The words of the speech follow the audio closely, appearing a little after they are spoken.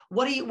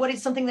what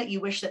is something that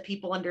you wish that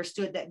people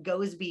understood that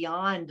goes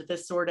beyond the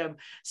sort of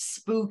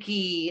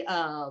spooky,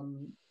 Halloween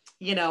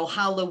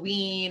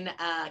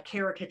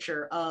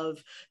caricature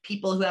of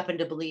people who happen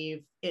to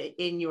believe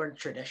in your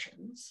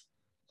traditions?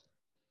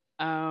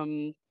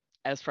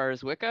 As far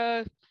as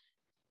Wicca,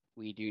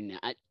 we do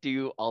not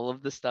do all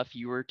of the stuff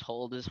you were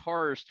told as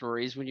horror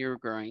stories when you were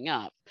growing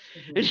up.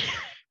 You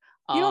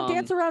don't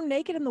dance around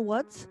naked in the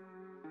woods?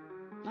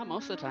 Not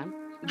most of the time.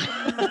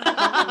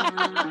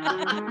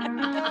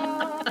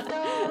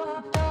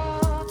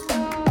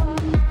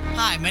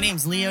 Hi, my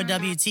name's Leo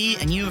WT,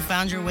 and you have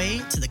found your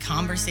way to the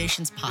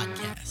Conversations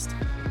Podcast.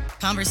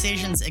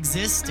 Conversations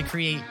exist to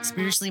create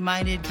spiritually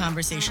minded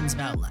conversations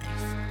about life.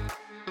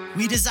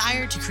 We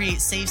desire to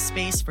create safe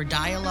space for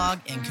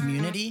dialogue and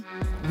community.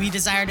 We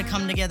desire to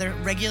come together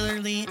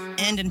regularly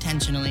and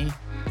intentionally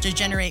to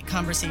generate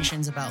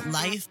conversations about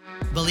life,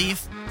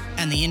 belief,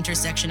 and the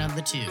intersection of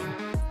the two.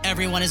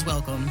 Everyone is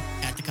welcome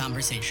at the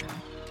conversation.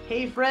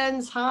 Hey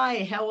friends,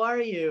 hi, how are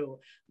you?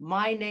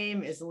 My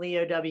name is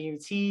Leo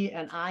WT,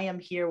 and I am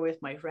here with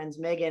my friends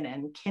Megan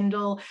and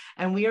Kendall,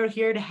 and we are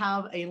here to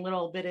have a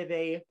little bit of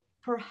a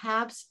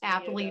perhaps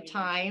aptly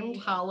timed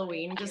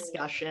Halloween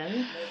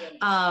discussion.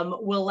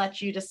 We'll let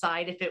you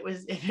decide if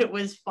it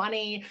was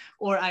funny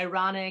or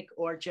ironic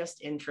or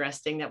just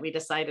interesting that we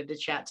decided to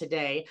chat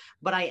today.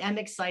 But I am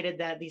excited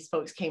that these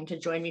folks came to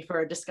join me for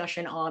a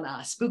discussion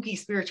on spooky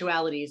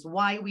spiritualities,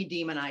 why we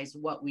demonize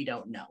what we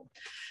don't know.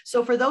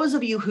 So for those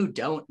of you who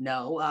don't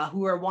know,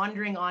 who are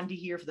wandering onto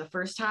here for the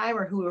first time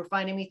or who are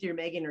finding me through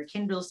Megan or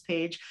Kendall's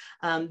page,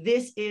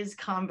 this is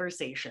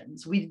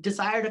Conversations. We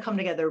desire to come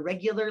together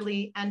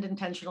regularly and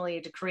intentionally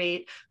to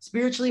create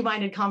spiritually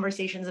minded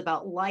conversations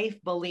about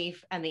life,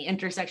 belief, and the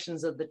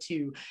intersections of the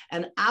two.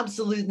 And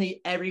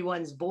absolutely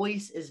everyone's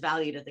voice is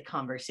valued at the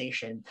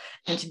conversation.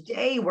 And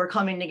today we're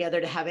coming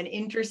together to have an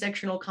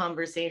intersectional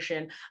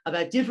conversation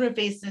about different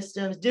faith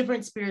systems,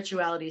 different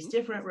spiritualities,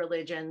 different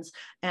religions,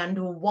 and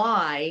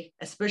why,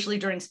 especially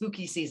during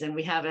spooky season,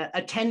 we have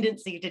a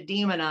tendency to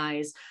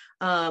demonize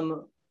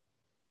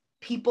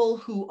people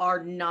who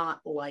are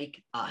not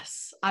like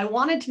us. I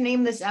wanted to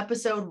name this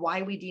episode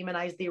Why We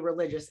Demonize the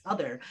Religious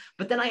Other,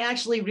 but then I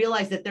actually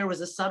realized that there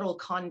was a subtle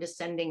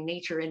condescending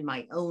nature in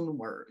my own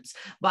words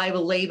by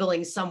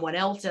labeling someone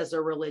else as a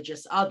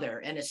religious other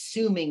and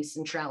assuming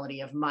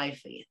centrality of my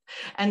faith.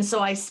 And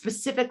so I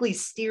specifically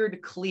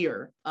steered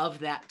clear of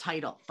that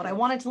title, but I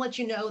wanted to let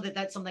you know that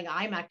that's something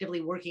I'm actively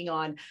working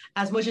on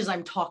as much as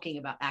I'm talking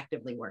about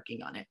actively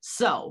working on it.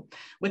 So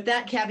with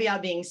that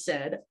caveat being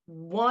said,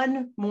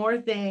 one more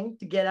thing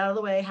to get out of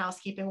the way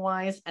housekeeping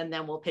wise, and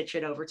then we'll pitch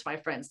it over to my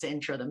friends to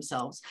intro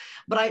themselves.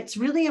 But it's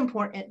really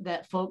important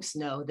that folks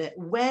know that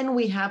when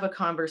we have a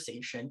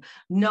conversation,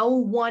 no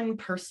one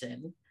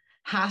person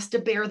has to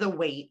bear the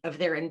weight of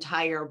their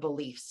entire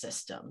belief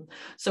system.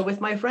 So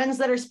with my friends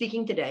that are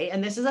speaking today,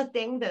 and this is a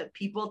thing that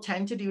people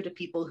tend to do to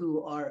people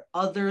who are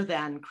other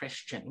than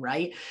Christian,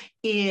 right?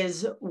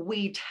 Is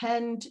we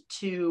tend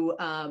to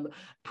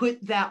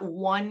put that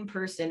one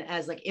person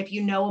as like, if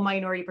you know a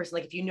minority person,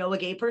 like if you know a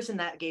gay person,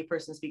 that gay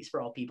person speaks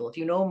for all people. If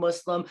you know a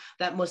Muslim,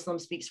 that Muslim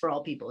speaks for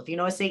all people. If you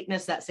know a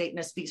Satanist, that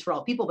Satanist speaks for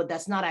all people, but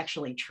that's not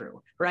actually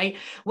true, right?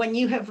 When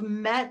you have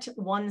met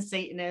one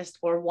Satanist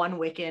or one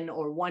Wiccan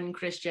or one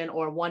Christian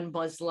or one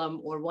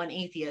Muslim or one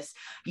atheist,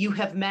 you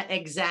have met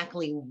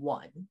exactly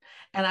one.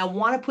 And I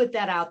want to put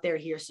that out there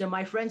here. So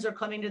my friends are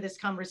coming to this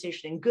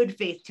conversation in good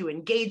faith to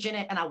engage in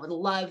it. And I would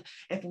love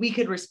if we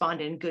could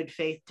respond in good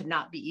faith, to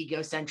not be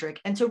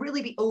egocentric and to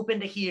really be open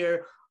to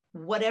hear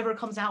whatever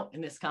comes out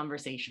in this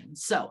conversation.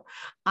 So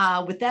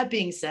with that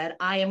being said,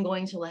 I am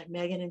going to let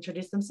Megan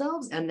introduce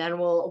themselves, and then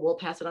we'll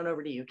pass it on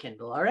over to you,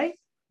 Kendall. All right.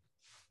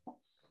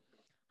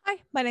 Hi,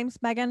 my name's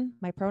Megan.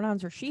 My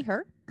pronouns are she,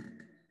 her.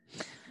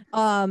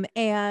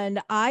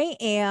 And I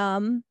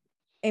am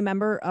a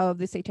member of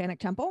the Satanic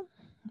Temple.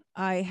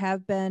 I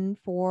have been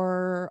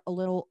for a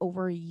little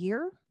over a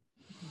year.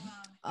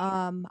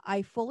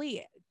 I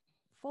fully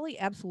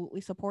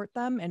absolutely support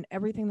them and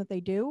everything that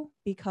they do,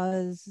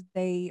 because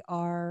they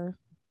are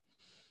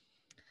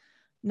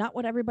not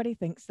what everybody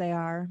thinks they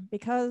are.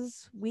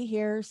 Because we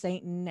hear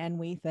Satan and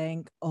we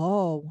think,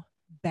 oh,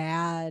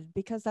 bad,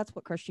 because that's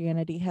what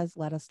Christianity has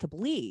led us to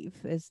believe,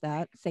 is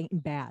that Satan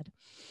bad.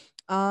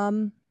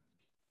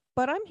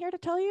 But I'm here to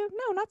tell you,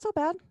 no, not so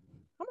bad.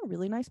 I'm a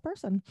really nice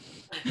person.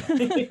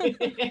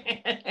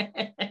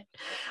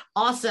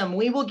 Awesome.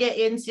 We will get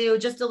into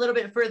just a little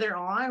bit further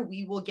on.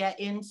 We will get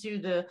into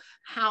the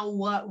how,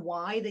 what,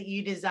 why that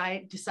you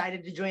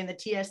decided to join the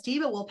TST,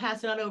 but we'll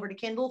pass it on over to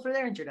Kendall for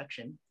their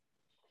introduction.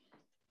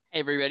 Hey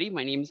everybody,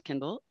 my name is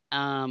Kendall.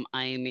 I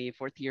am a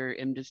fourth year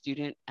MDiv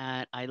student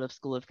at Iliff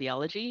School of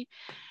Theology,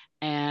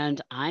 and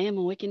I am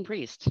a Wiccan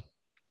priest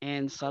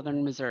in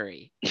Southern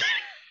Missouri.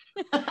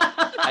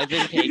 I've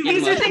been taking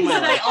These are things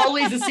that I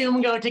always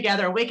assume go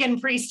together. Wiccan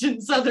priest in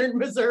Southern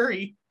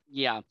Missouri.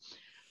 Yeah.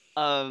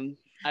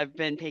 I've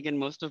been pagan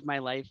most of my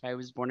life. I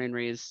was born and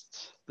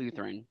raised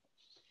Lutheran.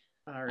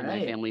 All right. And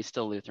my family's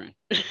still Lutheran.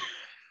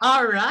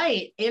 All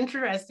right.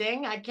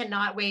 Interesting. I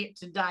cannot wait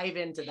to dive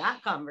into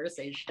that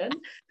conversation.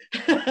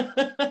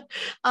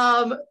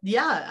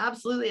 Yeah,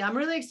 absolutely. I'm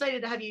really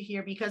excited to have you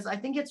here because I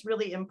think it's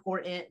really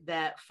important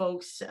that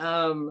folks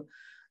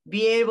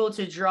be able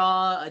to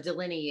draw a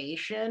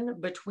delineation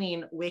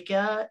between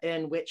Wicca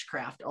and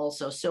witchcraft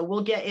also. So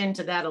we'll get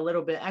into that a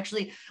little bit.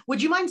 Actually,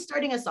 would you mind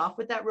starting us off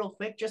with that real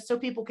quick, just so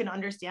people can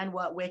understand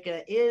what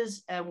Wicca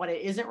is and what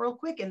it isn't real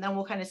quick? And then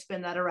we'll kind of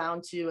spin that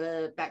around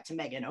to back to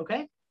Megan,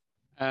 okay?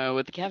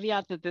 With the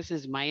caveat that this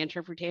is my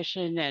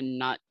interpretation and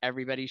not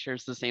everybody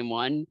shares the same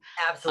one.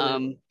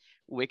 Absolutely.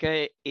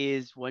 Wicca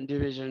is one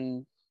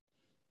division,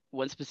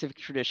 one specific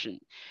tradition.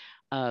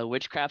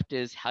 Witchcraft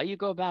is how you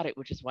go about it,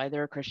 which is why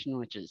there are Christian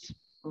witches.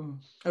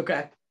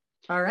 Okay.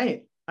 All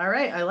right. All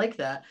right. I like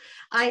that.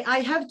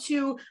 I have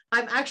to,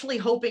 I'm actually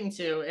hoping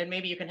to, and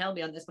maybe you can help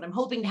me on this, but I'm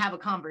hoping to have a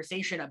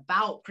conversation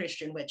about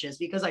Christian witches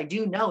because I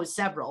do know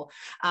several.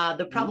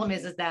 The problem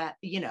is that,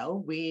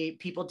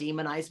 people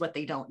demonize what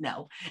they don't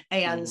know.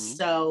 And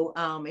so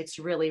it's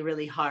really,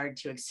 really hard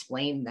to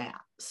explain that.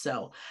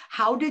 So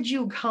how did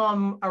you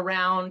come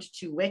around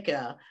to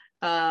Wicca,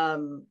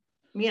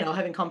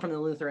 having come from the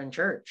Lutheran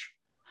Church?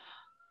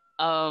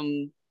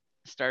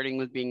 Starting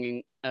with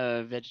being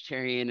a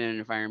vegetarian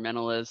and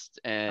environmentalist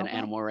and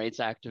animal rights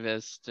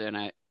activist, and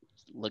I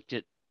looked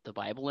at the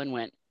Bible and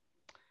went,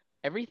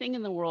 everything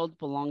in the world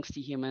belongs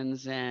to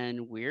humans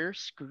and we're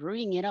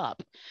screwing it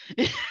up.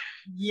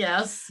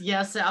 Yes,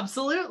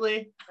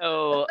 absolutely.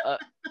 So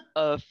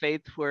a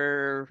faith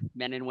where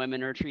men and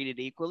women are treated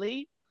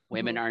equally.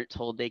 Women aren't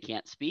told they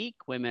can't speak.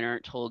 Women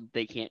aren't told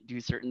they can't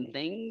do certain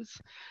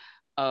things.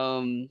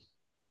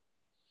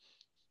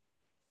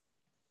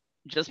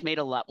 Just made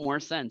a lot more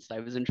sense.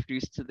 I was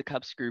introduced to the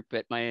CUPS group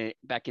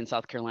back in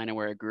South Carolina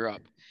where I grew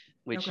up,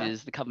 which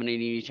is the Covenant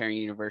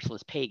Unitarian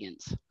Universalist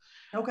Pagans.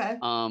 Okay.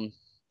 I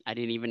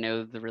didn't even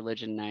know the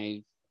religion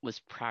I was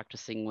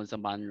practicing was a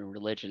modern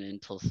religion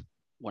until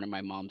one of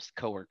my mom's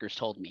coworkers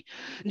told me.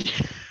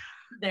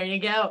 There you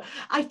go.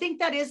 I think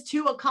that is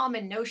too a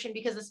common notion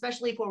because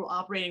especially if we're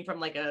operating from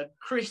like a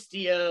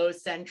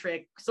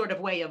Christocentric sort of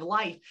way of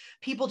life,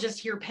 people just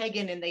hear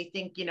pagan and they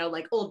think,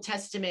 like Old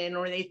Testament,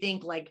 or they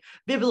think like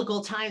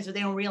biblical times, but they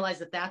don't realize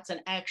that that's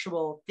an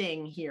actual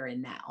thing here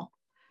and now.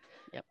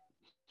 Yep.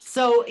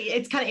 So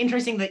it's kind of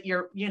interesting that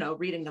you're,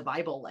 reading the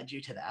Bible led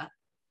you to that.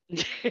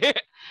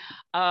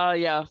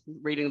 Yeah,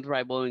 reading the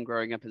Bible and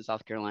growing up in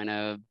South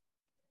Carolina,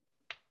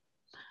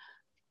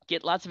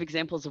 get lots of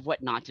examples of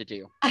what not to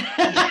do.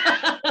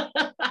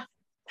 I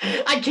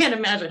can't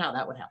imagine how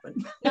that would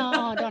happen.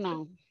 No, I don't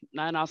know.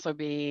 And also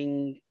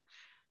being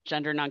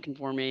gender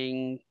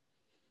nonconforming,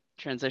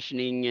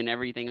 transitioning, and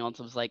everything else.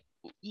 I was like,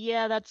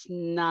 yeah, that's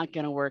not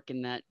going to work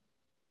in that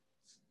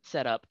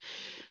setup.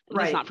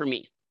 Right. It's not for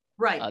me.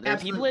 Right. There are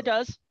people it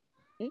does.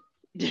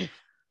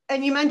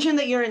 And you mentioned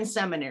that you're in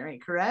seminary,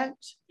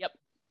 correct? Yep.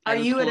 Are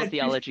you in a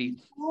theology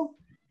school?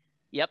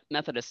 Yep,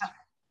 Methodist.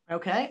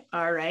 Okay.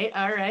 All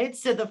right.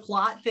 So the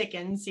plot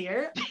thickens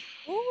here.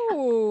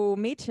 Ooh,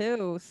 me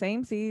too.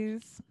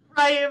 Samesies.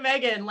 Right,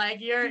 Megan. Like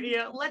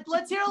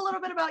let's hear a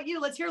little bit about you.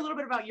 Let's hear a little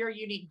bit about your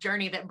unique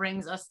journey that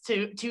brings us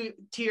to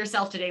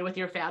yourself today with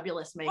your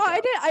fabulous makeup.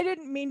 Oh, I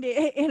didn't mean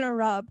to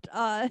interrupt.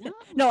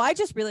 No, I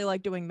just really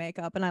like doing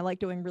makeup, and I like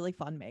doing really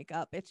fun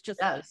makeup. It's just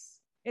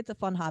it's a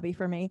fun hobby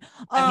for me.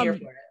 I'm here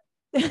for it.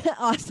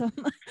 Awesome.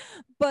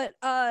 But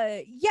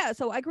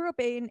so I grew up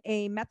in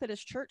a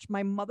Methodist church.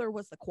 My mother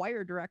was the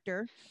choir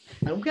director.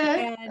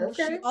 Okay. And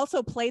she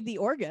also played the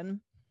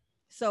organ.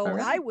 So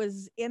I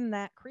was in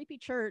that creepy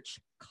church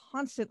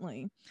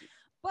constantly.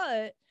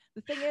 But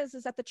the thing is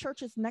that the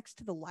church is next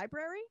to the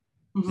library.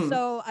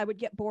 So I would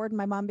get bored and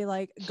my mom would be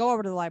like, go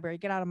over to the library,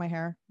 get out of my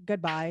hair.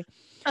 Goodbye.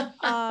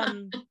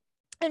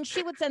 And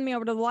she would send me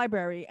over to the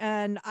library,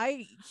 and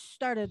I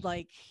started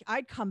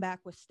I'd come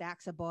back with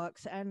stacks of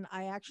books, and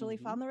I actually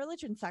found the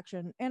religion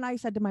section. And I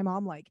said to my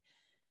mom,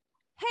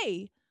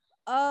 hey,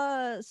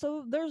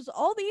 so there's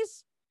all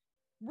these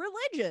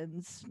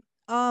religions.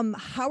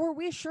 How are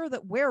we sure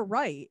that we're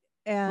right?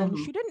 And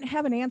she didn't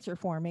have an answer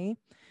for me.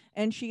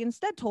 And she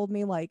instead told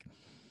me,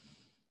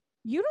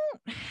 you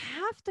don't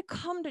have to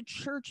come to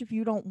church if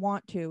you don't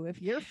want to.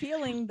 If you're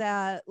feeling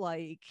that,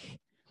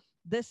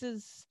 this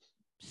is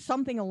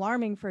something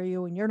alarming for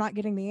you and you're not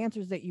getting the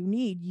answers that you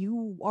need,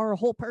 you are a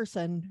whole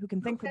person who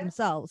can think for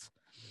themselves.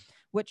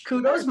 Which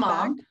kudos,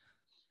 Mom.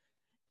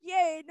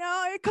 Yay,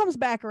 no, it comes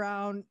back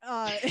around.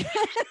 Usually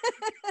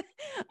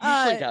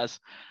does.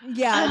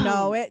 Yeah,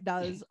 no, it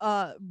does.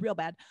 Real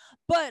bad.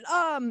 But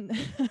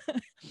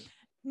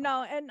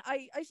no, and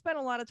I spent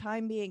a lot of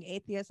time being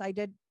atheist. I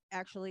did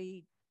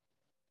actually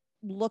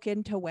look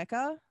into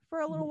Wicca for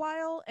a little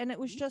while, and it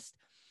was just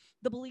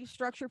the belief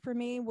structure for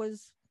me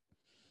was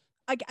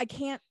I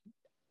can't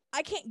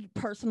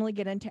personally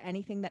get into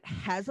anything that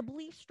has a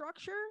belief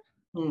structure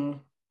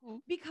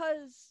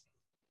because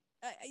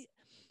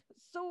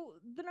so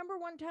the number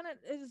one tenet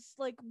is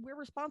we're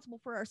responsible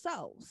for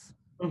ourselves.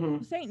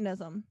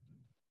 Satanism.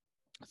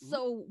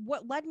 So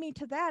what led me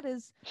to that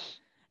is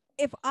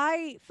if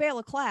I fail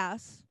a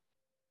class,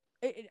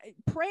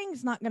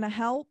 praying's not going to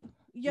help,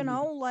 you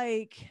know,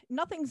 like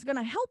nothing's going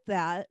to help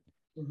that.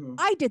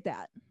 I did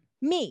that.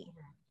 Me.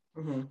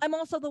 I'm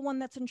also the one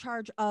that's in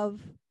charge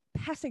of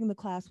passing the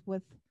class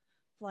with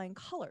flying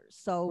colors.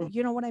 So,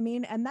 you know what I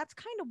mean? And that's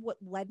kind of what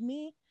led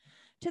me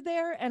to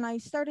there. And I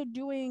started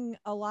doing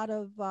a lot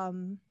of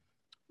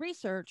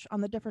research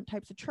on the different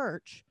types of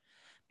church,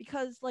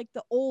 because like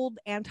the old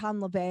Anton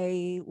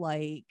LaVey,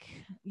 like,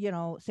 you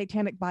know,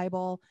 Satanic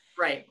Bible.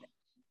 Right.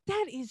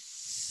 That is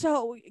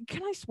so,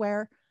 can I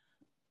swear?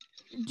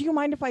 Do you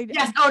mind if I?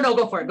 Yes. Oh no,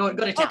 go for it. Go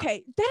to town.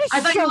 Okay, that is. I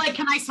thought you were like,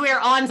 can I swear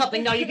on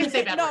something? No, you can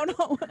say bad words.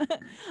 No.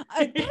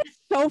 That is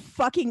so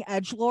fucking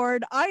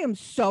edgelord. I am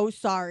so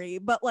sorry,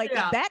 but like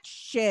that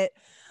shit,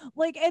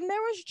 like, and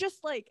there was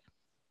just like,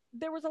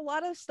 there was a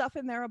lot of stuff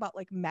in there about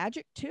like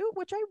magic too,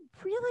 which I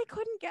really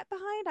couldn't get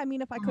behind. I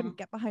mean, if I couldn't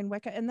get behind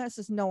Wicca, and this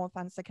is no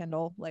offense to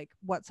Kendall, like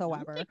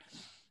whatsoever.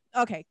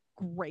 Okay,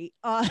 great.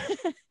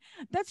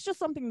 That's just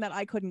something that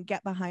I couldn't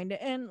get behind.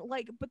 And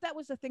like, but that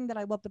was the thing that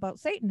I loved about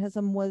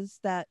Satanism, was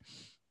that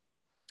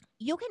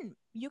you can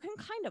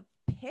kind of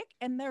pick,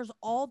 and there's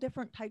all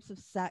different types of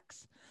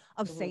sects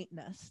of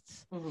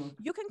Satanists.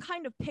 You can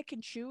kind of pick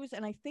and choose.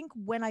 And I think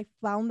when I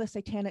found the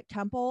Satanic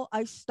Temple,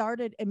 I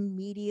started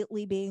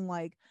immediately being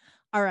like,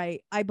 all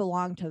right, I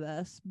belong to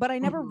this. But I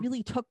never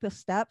really took the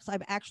steps.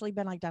 I've actually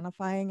been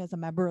identifying as a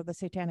member of the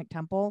Satanic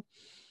Temple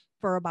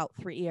for about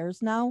 3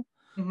 years now.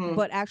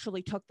 But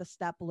actually took the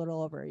step a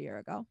little over a year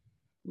ago.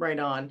 Right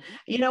on.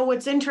 You know,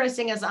 what's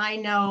interesting is I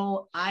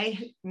know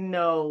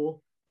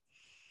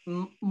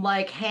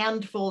like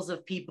handfuls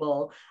of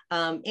people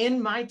in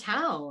my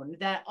town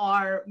that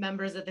are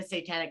members of the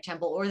Satanic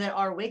Temple, or that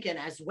are Wiccan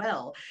as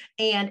well.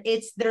 And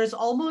there's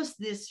almost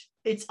this,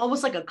 it's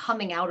almost like a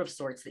coming out of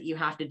sorts that you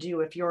have to do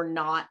if you're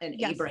not an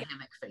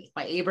Abrahamic faith.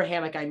 By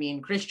Abrahamic, I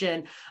mean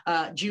Christian,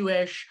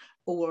 Jewish,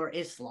 or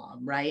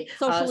Islam, right?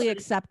 Socially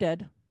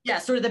accepted. Yeah,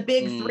 sort of the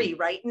big three,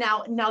 right?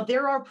 Now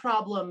there are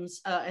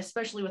problems,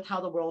 especially with how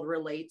the world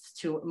relates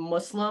to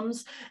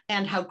Muslims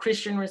and how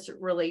Christians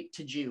relate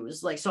to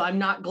Jews. Like, so I'm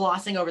not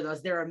glossing over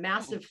those. There are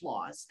massive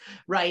flaws,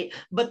 right?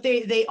 But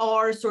they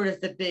are sort of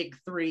the big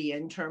three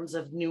in terms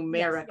of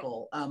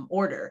numerical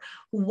order.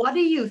 What do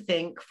you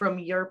think, from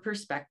your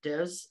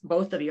perspectives,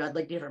 both of you, I'd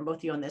like to hear from both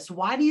of you on this.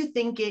 Why do you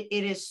think it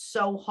is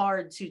so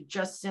hard to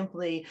just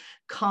simply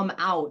come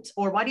out?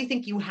 Or why do you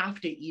think you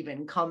have to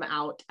even come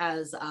out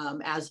as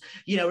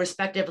you know,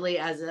 respectively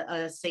as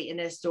a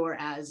Satanist or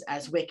as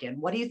Wiccan?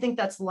 What do you think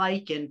that's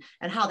like, and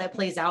how that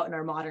plays out in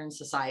our modern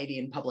society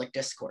and public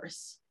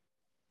discourse?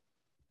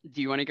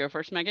 Do you want to go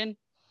first, Megan?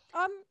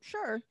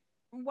 Sure.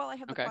 Well, I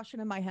have the question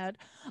in my head.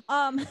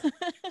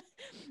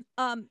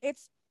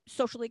 It's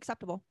socially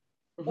acceptable,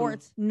 or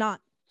it's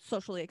not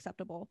socially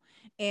acceptable.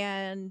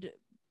 And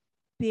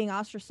being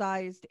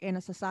ostracized in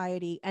a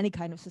society, any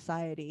kind of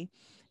society,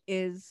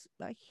 is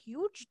a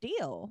huge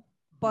deal.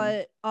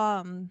 But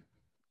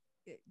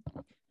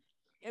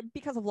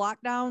because of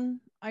lockdown,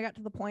 I got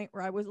to the point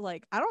where I was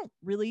like, I don't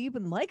really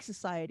even like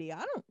society. I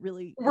don't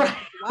really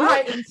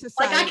right. In society.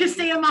 Like, I can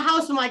stay in my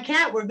house with my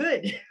cat. We're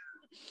good.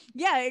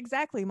 Yeah,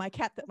 exactly. My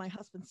cat that my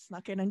husband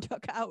snuck in and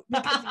took out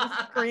because he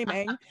was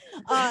screaming.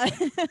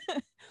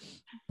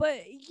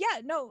 But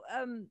yeah, no,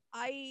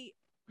 I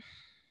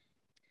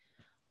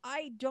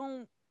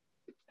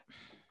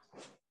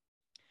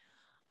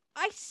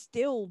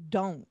still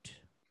don't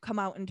come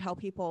out and tell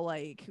people,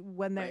 like,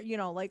 when they're, you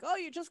know, like, oh,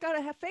 you just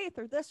gotta have faith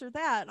or this or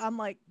that. I'm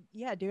like,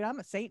 yeah, dude, I'm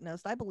a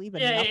Satanist. I believe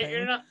in nothing.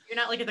 You're not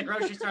like at the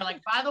grocery store,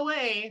 like, by the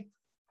way,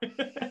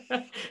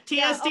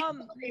 TSD.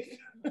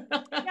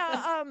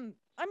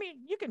 I mean,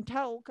 you can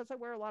tell because I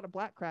wear a lot of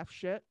Blackcraft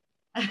shit,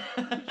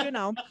 you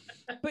know,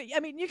 but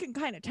I mean, you can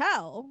kind of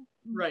tell,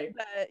 right,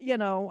 that, you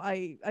know,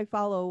 I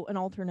follow an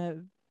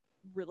alternative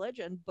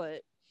religion,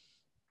 but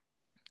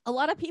a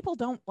lot of people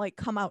don't like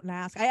come out and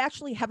ask. I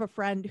actually have a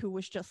friend who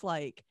was just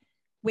like,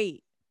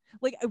 wait,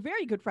 like a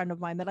very good friend of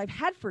mine that I've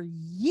had for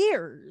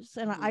years.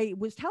 And I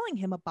was telling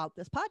him about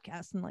this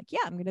podcast and like,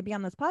 yeah, I'm going to be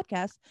on this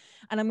podcast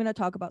and I'm going to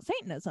talk about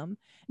Satanism.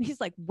 And he's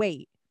like,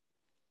 wait,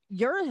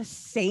 you're a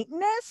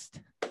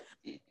Satanist?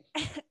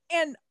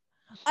 And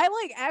I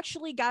like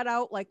actually got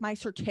out like my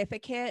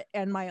certificate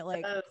and my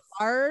like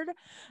card,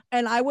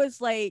 and I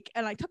was like,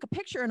 and I took a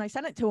picture and I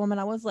sent it to him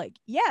and I was like,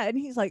 yeah. And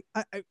he's like,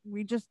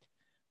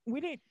 we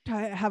need to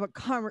have a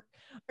are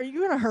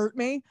you gonna hurt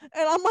me?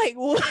 And I'm like,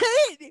 what?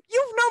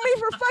 You've known me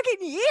for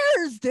fucking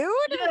years, dude.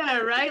 Yeah,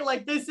 right.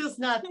 Like, this is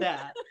not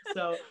that.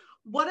 So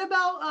what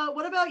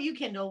about you,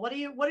 Kendall? What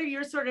are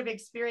your sort of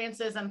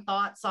experiences and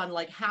thoughts on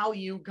like how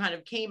you kind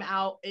of came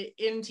out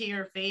into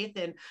your faith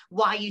and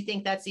why you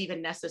think that's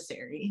even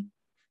necessary?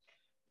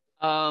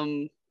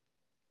 For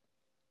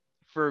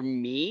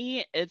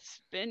me, it's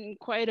been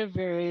quite a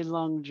very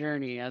long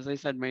journey. As I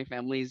said, my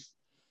family's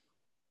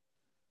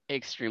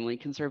extremely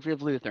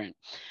conservative Lutheran.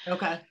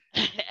 Okay.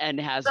 And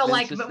has so been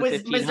like since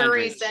was the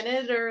Missouri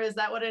Synod, or is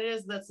that what it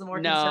is? That's the more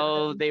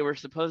No, they were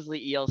supposedly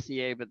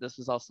ELCA, but this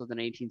was also the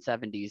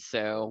 1970s,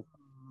 so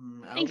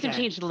things have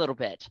changed a little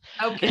bit.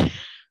 Okay.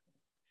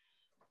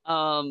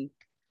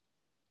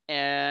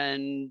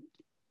 And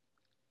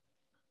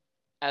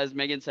as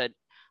Megan said,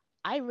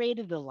 I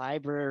raided the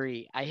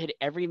library. I hid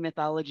every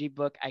mythology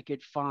book I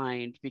could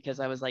find because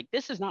I was like,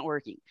 this is not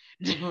working.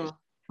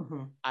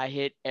 I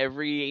hit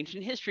every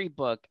ancient history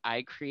book.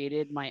 I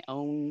created my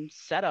own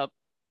setup.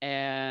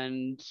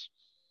 And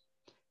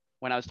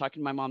when I was talking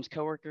to my mom's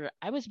coworker,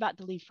 I was about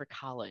to leave for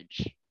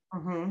college.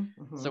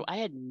 So I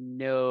had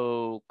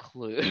no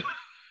clue.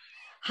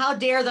 How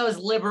dare those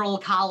liberal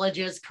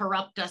colleges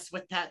corrupt us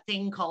with that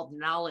thing called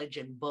knowledge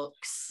and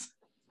books.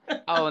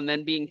 Oh, and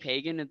then being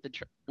pagan at the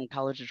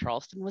College of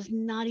Charleston was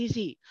not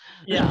easy.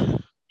 Yeah.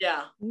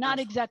 Not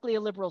exactly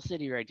a liberal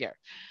city right there.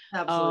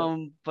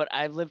 Absolutely. But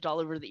I've lived all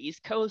over the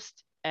East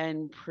Coast,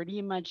 and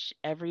pretty much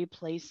every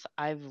place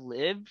I've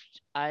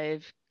lived,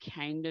 I've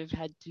kind of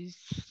had to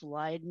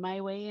slide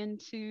my way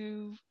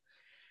into,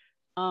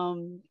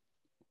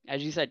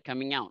 as you said,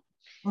 coming out.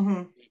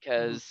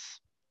 Because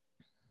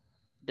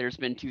there's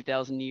been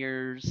 2,000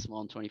 years,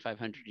 well,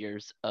 2,500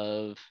 years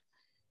of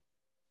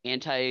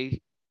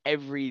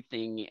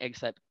anti-everything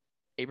except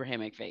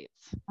Abrahamic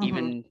faiths,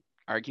 even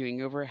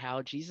arguing over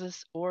how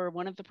Jesus or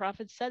one of the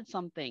prophets said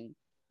something.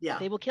 Yeah.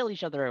 They will kill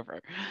each other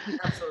over.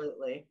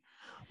 Absolutely.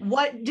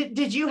 What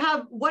did you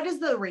have? What has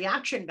the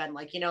reaction been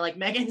like? Like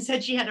Megan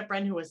said, she had a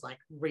friend who was like,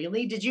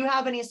 really? Did you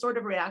have any sort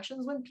of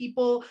reactions when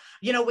people,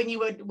 when you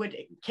would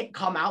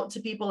come out to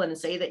people and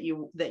say that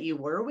you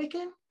were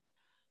Wiccan?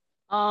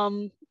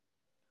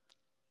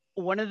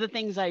 One of the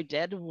things I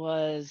did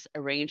was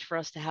arrange for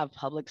us to have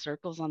public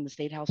circles on the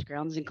State House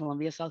grounds in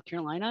Columbia, South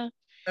Carolina.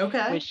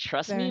 Okay. Which,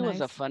 trust Very me, nice.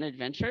 was a fun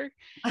adventure.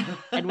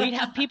 And we'd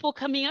have people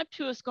coming up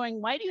to us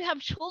going, why do you have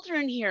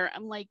children here?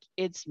 I'm like,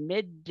 it's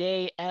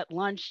midday at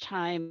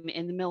lunchtime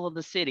in the middle of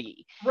the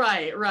city.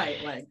 Right.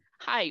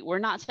 Hi, we're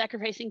not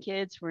sacrificing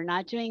kids. We're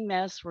not doing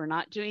this. We're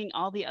not doing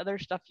all the other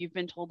stuff you've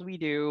been told we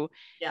do.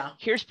 Yeah.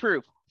 Here's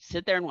proof.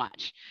 Sit there and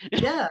watch.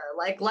 Yeah,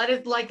 let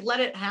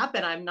it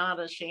happen. I'm not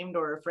ashamed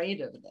or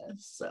afraid of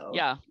this. So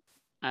yeah.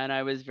 And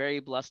I was very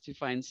blessed to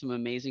find some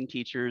amazing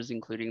teachers,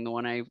 including the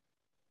one I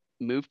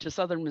moved to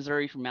Southern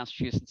Missouri from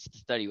Massachusetts to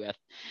study with.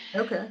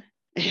 Okay.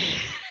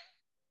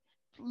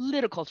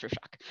 Little culture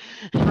shock.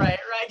 Right.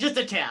 Just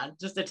a tad.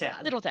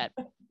 Little tad.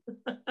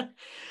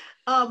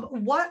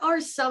 What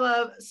are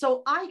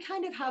so I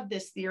kind of have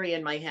this theory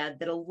in my head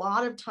that a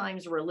lot of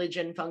times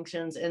religion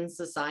functions in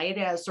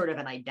society as sort of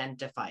an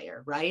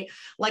identifier, right?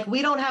 Like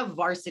we don't have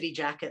varsity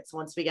jackets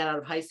once we get out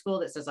of high school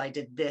that says I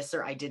did this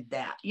or I did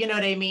that. You know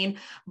what I mean?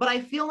 But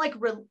I feel like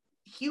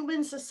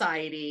human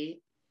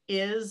society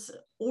is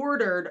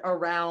ordered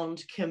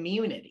around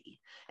community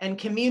and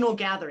communal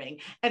gathering.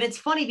 And it's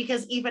funny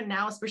because even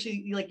now,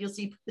 especially like you'll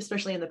see,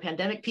 especially in the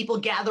pandemic, people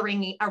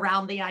gathering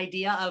around the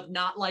idea of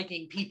not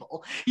liking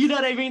people. You know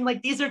what I mean?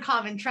 Like these are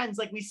common trends.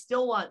 Like we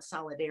still want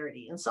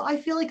solidarity. And so I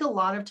feel like a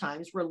lot of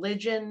times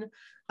religion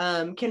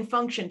can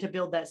function to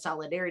build that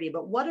solidarity.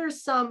 But what are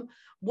some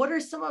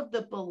of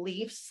the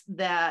beliefs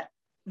that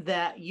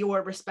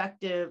your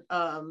respective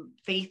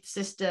faith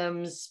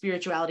systems,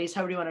 spiritualities,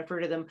 however you want to refer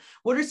to them,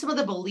 what are some of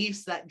the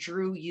beliefs that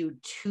drew you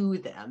to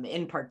them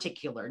in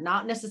particular?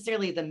 Not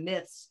necessarily the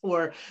myths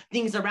or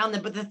things around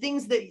them, but the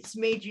things that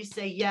made you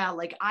say, yeah,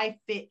 like I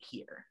fit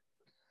here.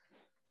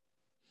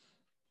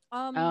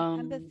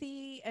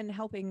 Empathy and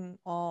helping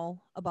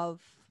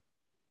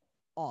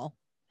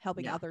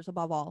helping others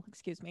above all,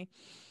 excuse me.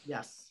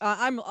 Yes.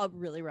 I'm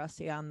really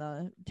rusty on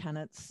the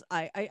tenets.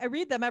 I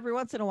read them every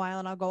once in a while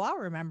and I'll go, I'll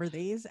remember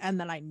these. And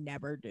then I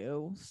never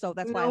do. So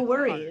that's why. No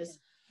worries.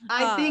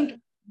 I think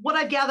what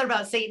I've gathered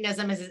about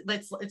Satanism is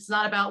it's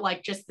not about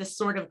like just this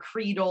sort of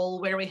creedal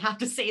where we have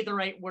to say the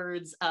right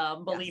words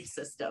belief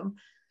system.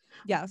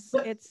 Yes,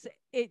 but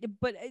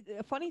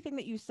a funny thing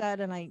that you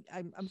said, and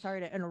I'm sorry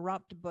to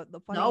interrupt, but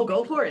the funny No,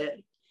 go for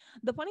it.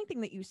 The funny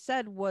thing that you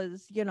said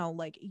was,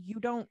 like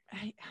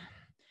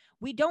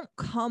we don't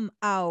come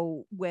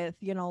out with,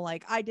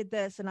 like I did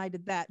this and I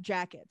did that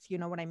jackets, you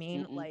know what I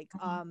mean?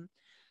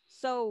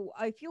 So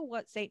I feel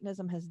what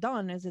Satanism has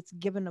done is it's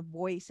given a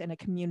voice and a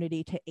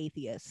community to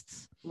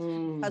atheists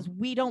because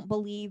we don't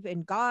believe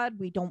in God.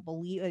 We don't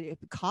believe a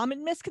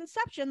common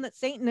misconception that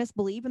Satanists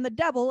believe in the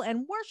devil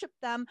and worship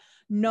them.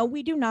 No,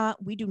 we do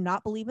not. We do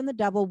not believe in the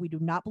devil. We do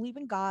not believe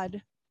in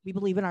God. We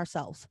believe in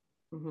ourselves.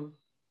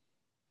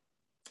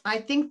 I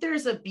think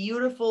there's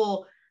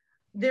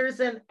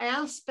an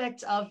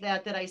aspect of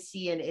that I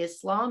see in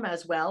Islam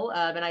as well.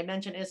 And I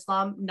mention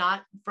Islam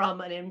not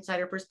from an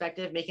insider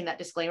perspective, making that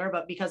disclaimer,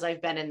 but because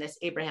I've been in this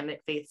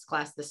Abrahamic faiths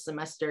class this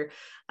semester.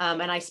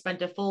 And I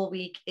spent a full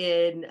week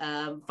in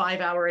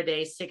 5 hour a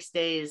day, 6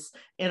 days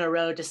in a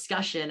row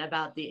discussion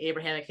about the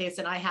Abrahamic faiths.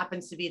 And I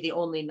happen to be the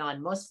only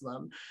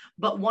non-Muslim.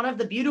 But one of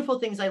the beautiful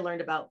things I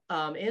learned about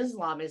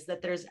Islam is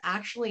that there's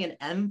actually an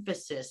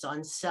emphasis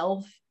on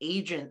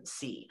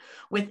self-agency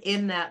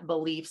within that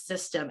belief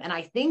system. And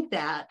I think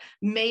that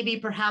maybe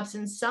perhaps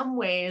in some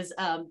ways,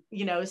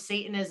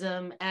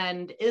 Satanism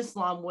and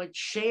Islam would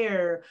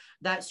share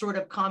that sort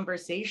of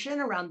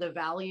conversation around the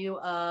value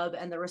of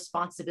and the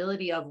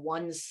responsibility of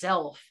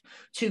oneself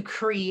to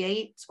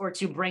create or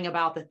to bring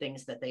about the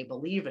things that they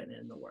believe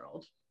in the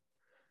world.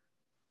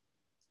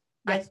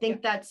 I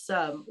think that's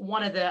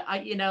one of the,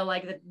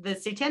 like the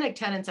satanic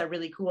tenets are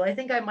really cool. I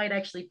think I might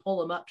actually pull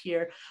them up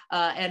here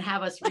and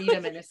have us read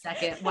them in a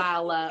second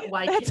while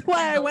that's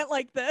why I went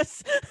like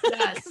this.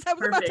 Yes, I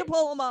was about to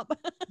pull them up.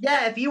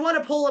 Yeah, if you want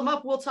to pull them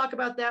up, we'll talk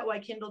about that. Why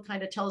Kindle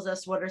kind of tells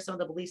us what are some of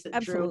the beliefs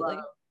that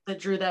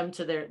drew them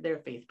to their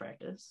faith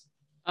practice.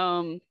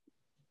 The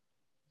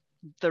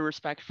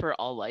respect for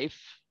all life.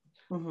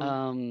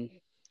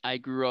 I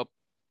grew up,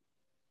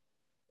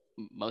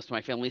 most of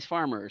my family's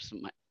farmers,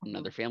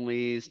 another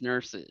family's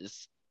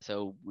nurses.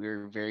 So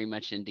we're very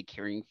much into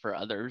caring for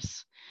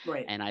others.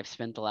 Right. And I've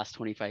spent the last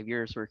 25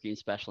 years working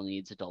special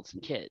needs adults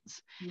and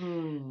kids.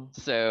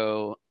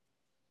 So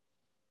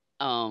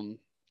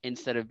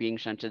instead of being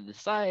shunted to the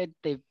side,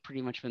 they've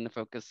pretty much been the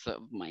focus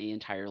of my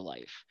entire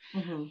life.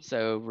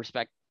 So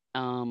respect,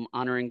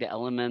 honoring the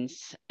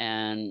elements,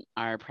 and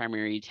our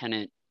primary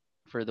tenet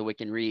for the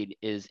Wiccan Rede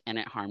is "and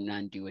it harm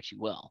none, do what you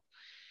will."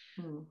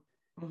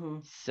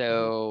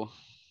 So,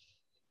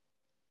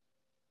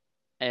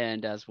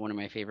 and as one of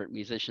my favorite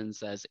musicians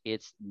says,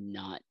 it's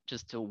not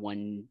just a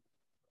one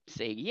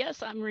say,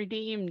 yes, I'm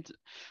redeemed,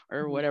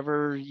 or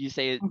whatever you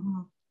say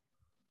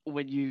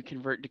when you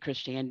convert to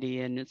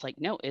Christianity. And it's like,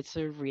 no, it's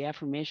a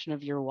reaffirmation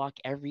of your walk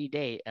every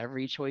day,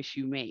 every choice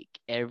you make,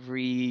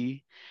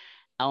 every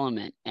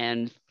element.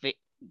 And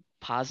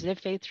positive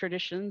faith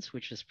traditions,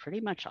 which is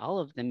pretty much all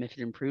of them if it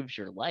improves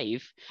your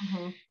life,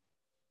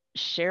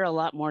 share a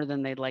lot more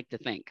than they'd like to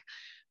think.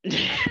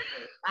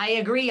 I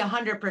agree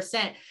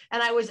 100%.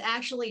 And I was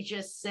actually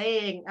just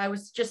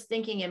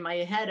thinking in my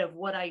head of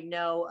what I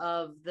know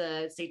of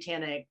the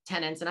satanic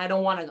tenets, and I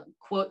don't want to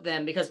quote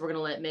them because we're going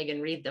to let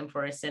Megan read them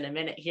for us in a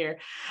minute here.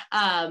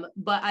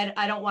 But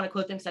I don't want to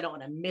quote them because I don't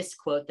want to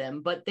misquote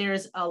them, but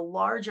there's a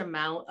large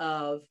amount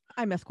of,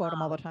 I misquote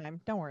them all the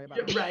time. Don't worry about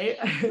it. Right.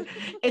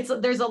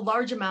 There's a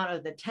large amount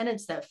of the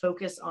tenets that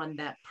focus on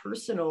that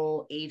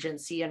personal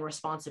agency and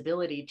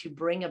responsibility to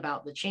bring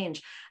about the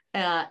change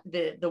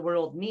the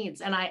world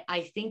needs. And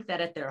I think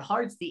that at their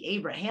hearts, the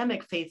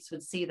Abrahamic faiths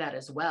would see that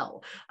as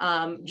well.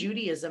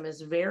 Judaism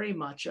is very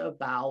much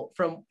about,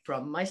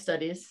 from my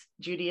studies,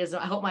 Judaism,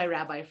 I hope my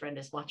rabbi friend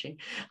is watching,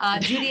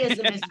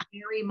 Judaism is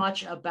very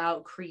much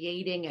about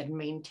creating and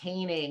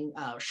maintaining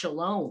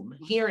shalom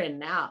here and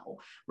now,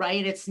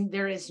 right?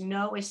 There is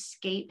no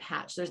escape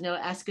hatch. There's no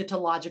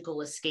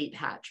eschatological escape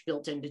hatch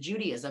built into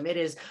Judaism. It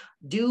is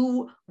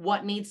do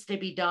what needs to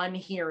be done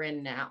here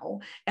and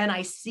now. And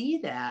I see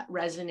that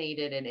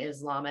resonated in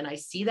Islam, and I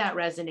see that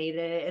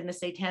resonated in the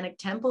Satanic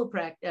Temple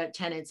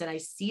tenets, and I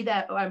see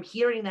that, I'm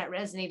hearing that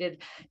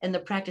resonated in the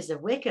practice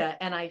of Wicca.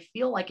 And I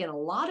feel like in a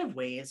lot of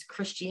ways,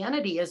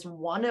 Christianity is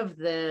one of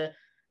the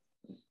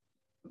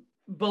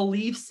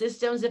belief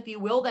systems, if you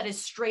will, that has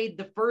strayed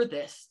the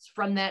furthest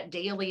from that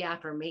daily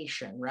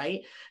affirmation,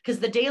 right? Because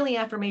the daily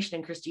affirmation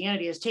in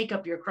Christianity is take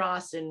up your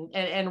cross and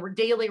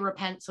daily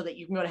repent so that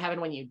you can go to heaven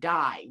when you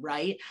die,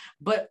 right?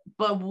 But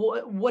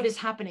what is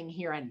happening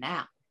here and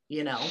now,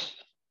 you know?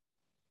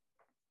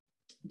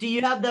 Do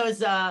you have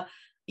those I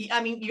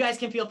mean, you guys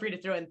can feel free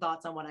to throw in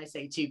thoughts on what I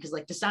say too, because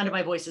like the sound of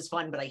my voice is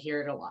fun, but I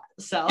hear it a lot.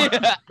 So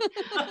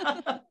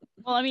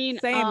well, I mean,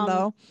 same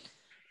though.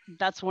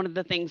 That's one of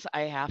the things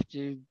I have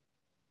to,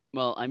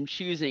 well, I'm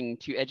choosing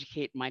to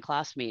educate my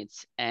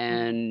classmates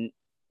and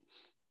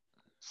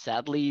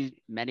sadly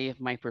many of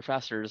my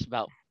professors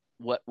about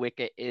what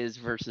Wicca is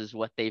versus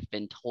what they've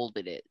been told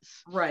it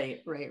is.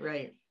 Right.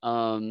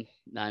 I'm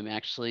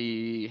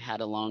actually had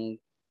a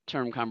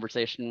long-term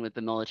conversation with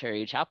the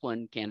military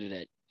chaplain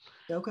candidate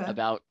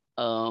about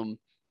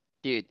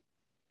dude,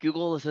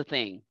 Google is a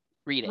thing.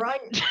 Read it.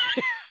 Right.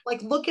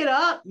 Like, look it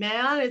up,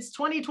 man. It's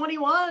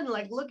 2021.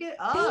 Like, look it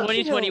up.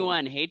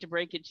 2021. Hate to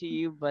break it to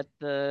you, but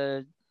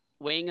the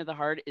weighing of the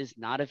heart is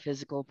not a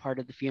physical part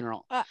of the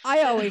funeral.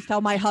 I always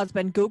tell my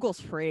husband, Google's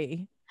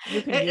free.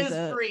 You can use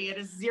it. Free. It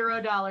is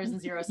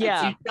 $0.00.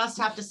 Yeah. You just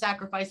have to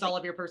sacrifice all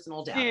of your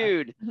personal data.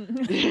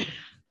 Dude.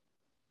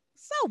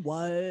 So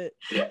what?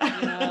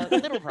 Yeah,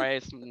 little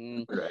price.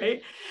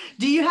 Right.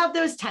 Do you have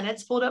those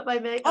tenets pulled up by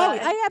Meg?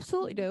 I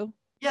absolutely do.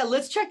 Yeah,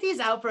 let's check these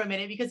out for a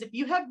minute, because if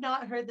you have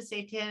not heard the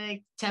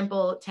Satanic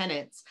Temple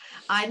tenets,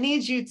 I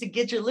need you to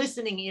get your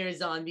listening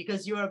ears on,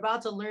 because you are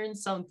about to learn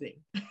something.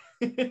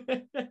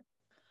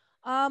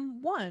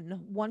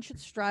 One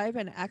should strive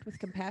and act with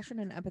compassion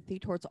and empathy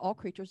towards all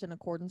creatures in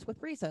accordance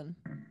with reason.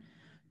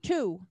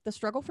 2, the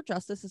struggle for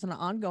justice is an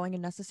ongoing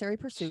and necessary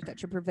pursuit that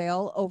should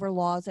prevail over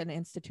laws and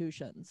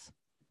institutions,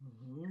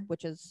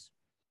 which is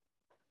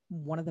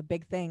one of the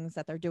big things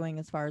that they're doing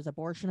as far as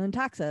abortion in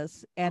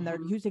Texas. And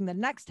they're using the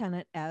next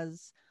tenet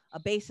as a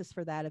basis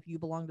for that. If you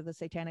belong to the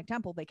Satanic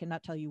Temple, they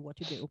cannot tell you what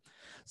to do.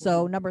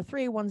 So number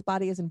 3, one's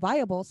body is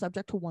inviolable,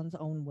 subject to one's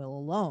own will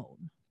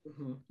alone,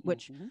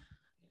 which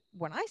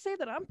when I say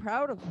that I'm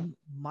proud of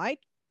my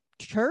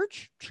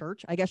church,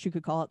 I guess you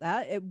could call it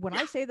that. When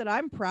I say that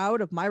I'm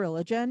proud of my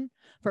religion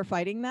for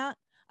fighting that,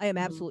 I am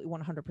absolutely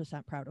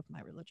 100% proud of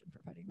my religion for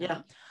fighting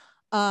that.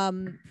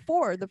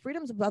 4, the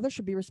freedoms of others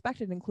should be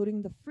respected,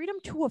 including the freedom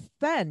to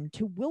offend.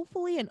 To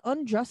willfully and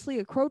unjustly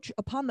encroach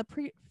upon the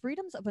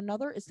freedoms of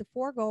another is to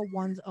forego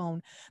one's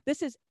own.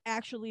 This is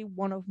actually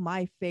one of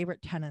my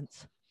favorite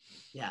tenets.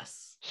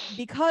 Yes.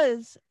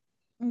 Because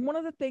one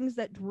of the things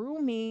that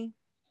drew me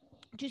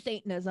to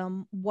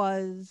Satanism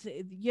was,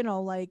 you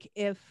know, like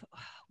I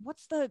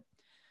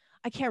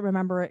can't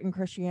remember it in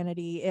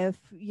Christianity. If,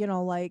 you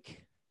know,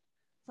 like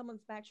someone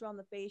smacks you on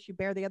the face, you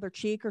bear the other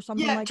cheek or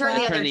something like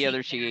that. Turn the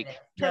other cheek.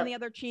 Turn the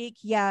other cheek.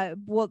 Yeah.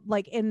 Well,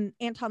 like in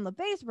Anton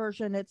LaVey's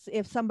version, it's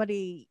if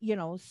somebody, you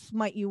know,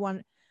 smite you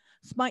on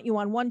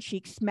one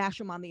cheek, smash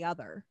them on the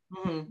other.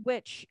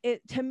 Which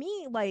to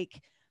me, like,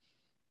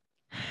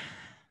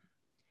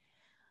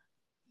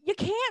 you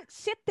can't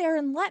sit there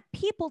and let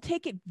people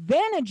take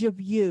advantage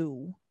of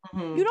you.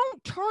 You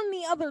don't turn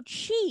the other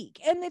cheek.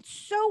 And it's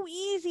so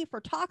easy for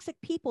toxic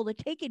people to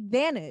take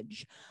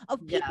advantage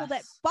of people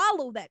that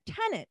follow that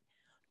tenet.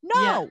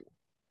 No,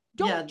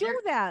 don't do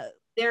that.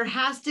 There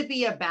has to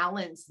be a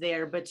balance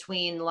there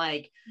between,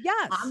 like,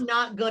 I'm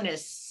not going to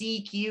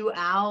seek you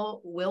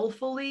out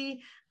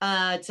willfully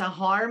to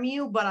harm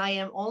you, but I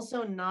am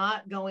also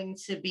not going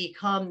to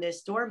become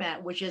this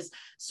doormat, which is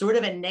sort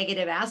of a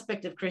negative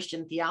aspect of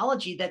Christian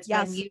theology that's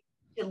been used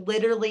to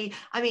literally,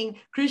 I mean,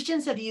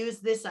 Christians have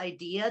used this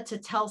idea to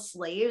tell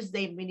slaves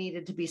they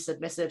needed to be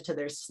submissive to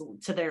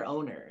their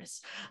owners.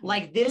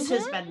 Like, this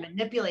has been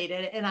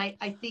manipulated, and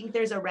I think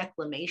there's a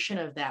reclamation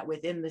of that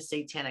within the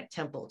Satanic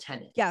Temple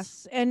tenets.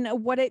 Yes, and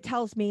what it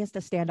tells me is to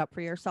stand up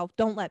for yourself.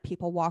 Don't let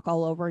people walk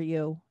all over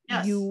you.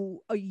 Yes. You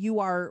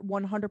are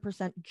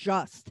 100%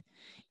 just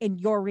in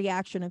your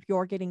reaction if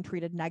you're getting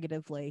treated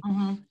negatively.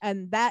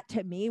 And that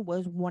to me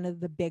was one of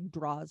the big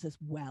draws as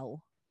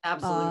well.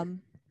 Absolutely.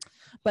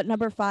 But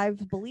number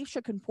 5, belief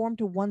should conform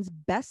to one's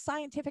best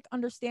scientific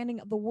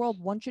understanding of the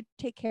world. One should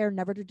take care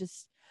never to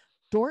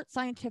distort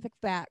scientific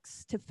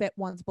facts to fit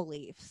one's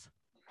beliefs.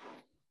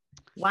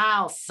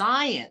 Wow,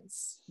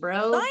 science,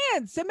 bro.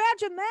 Science,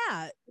 imagine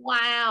that.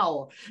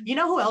 Wow. You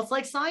know who else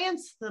likes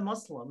science? The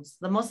Muslims.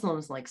 The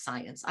Muslims like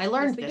science. I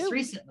learned this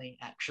recently,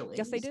 actually.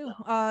 Yes, they do.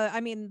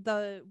 I mean,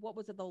 what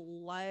was it?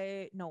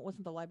 No, it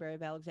wasn't the Library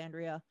of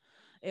Alexandria.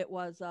 It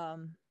was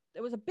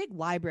a big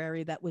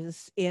library that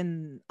was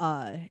in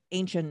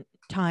ancient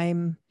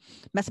time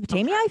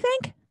Mesopotamia, I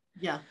think.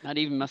 Yeah. Not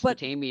even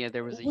Mesopotamia.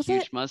 There was a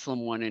huge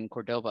Muslim one in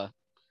Cordoba.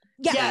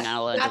 Yes,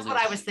 that's what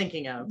I was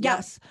thinking of.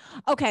 Yes.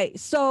 Okay.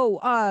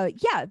 So,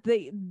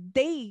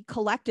 they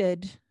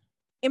collected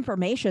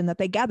information that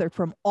they gathered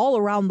from all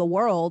around the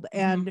world.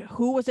 And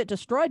who was it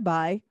destroyed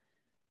by?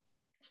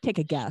 Take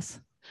a guess.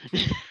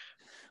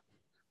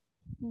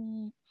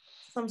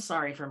 I'm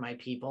sorry for my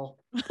people.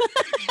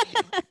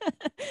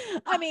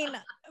 I mean,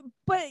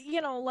 but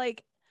you know,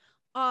 like,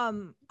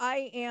 I'm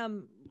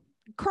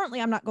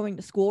not going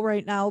to school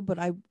right now, but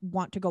I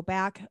want to go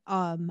back.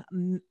 I'm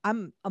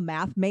a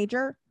math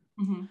major.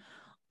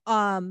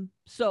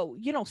 So,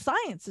 you know,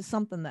 science is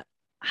something that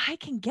I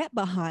can get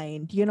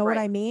behind, you know what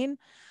I mean?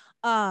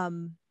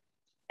 And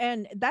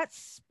that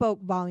spoke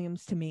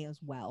volumes to me as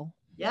well.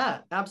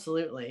 Yeah,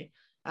 absolutely.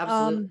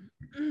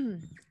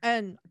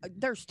 And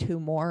there's 2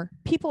 more.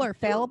 People are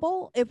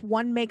fallible. If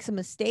one makes a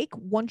mistake,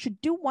 one should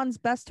do one's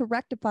best to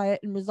rectify it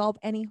and resolve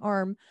any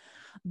harm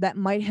that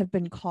might have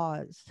been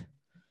caused.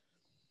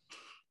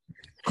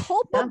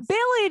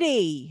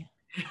 Culpability.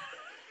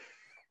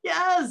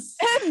 Yes.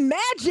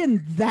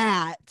 Imagine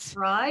that.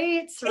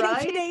 Right. In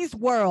today's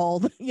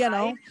world, you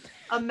know.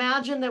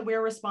 Imagine that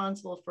we're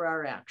responsible for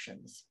our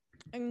actions.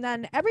 And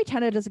then every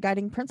tenet is a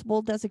guiding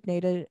principle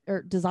designated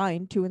or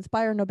designed to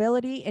inspire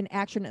nobility in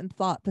action and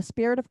thought. The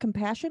spirit of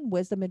compassion,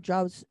 wisdom, and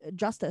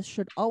justice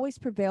should always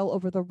prevail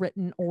over the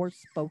written or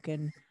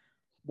spoken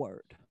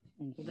word.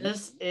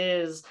 This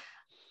is,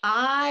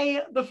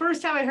 the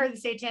first time I heard the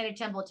Satanic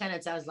Temple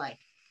tenets, I was like,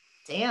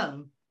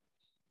 damn,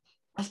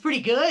 that's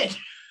pretty good.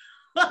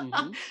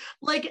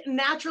 Like,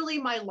 naturally,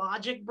 my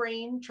logic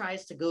brain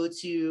tries to go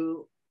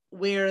to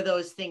where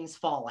those things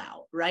fall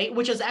out, right?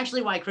 Which is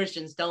actually why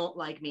Christians don't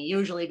like me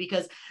usually,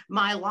 because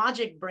my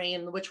logic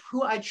brain,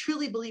 who I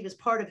truly believe is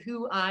part of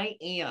who I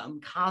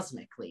am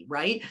cosmically,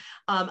 right?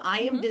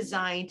 I am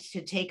designed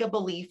to take a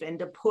belief and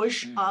to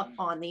push up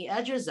on the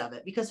edges of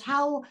it, because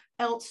how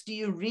else do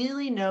you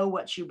really know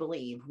what you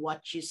believe,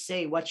 what you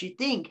say, what you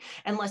think,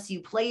 unless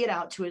you play it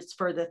out to its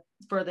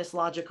furthest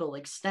logical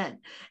extent?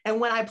 And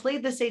when I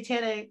played the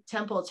Satanic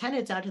Temple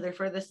tenets out to their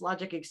furthest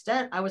logic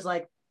extent, I was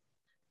like,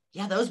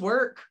 yeah, those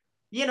work.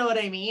 You know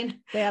what I mean?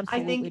 They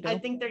absolutely do. I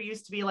think there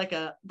used to be like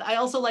I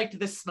also liked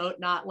the smote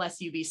not lest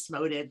you be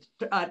smoted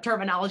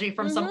terminology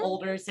from some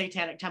older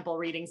Satanic Temple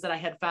readings that I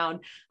had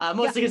found,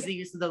 mostly because the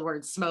use of the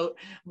word smote.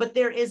 But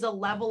there is a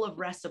level of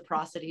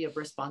reciprocity of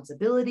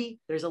responsibility.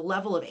 There's a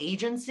level of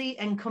agency,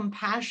 and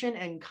compassion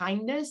and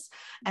kindness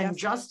and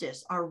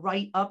justice are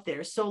right up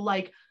there. So,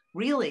 like,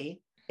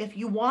 really, if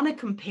you want to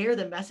compare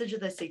the message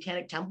of the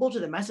Satanic Temple to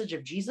the message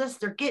of Jesus,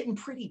 they're getting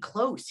pretty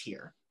close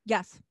here.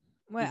 Yes.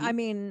 Well, I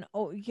mean,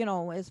 you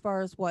know, as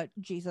far as what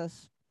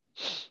Jesus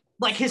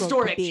like stroke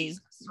historic could be.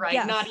 Jesus, right?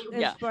 Yes, Not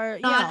as far,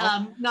 you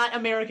not know. not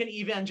American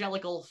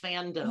evangelical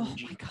fandom. Oh my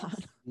Jesus.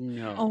 God.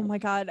 No. Oh my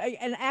God.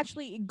 And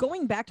actually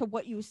going back to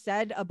what you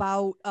said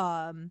about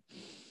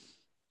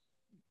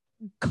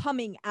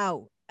coming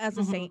out as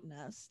a Mhm.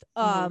 Satanist,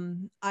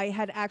 Mhm. I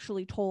had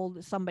actually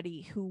told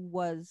somebody who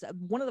was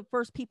one of the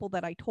first people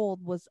that I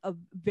told was a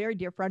very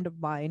dear friend of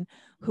mine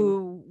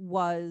who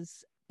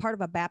was part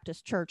of a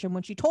Baptist church. And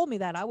when she told me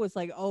that, I was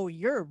like, oh,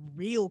 you're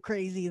real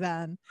crazy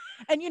then.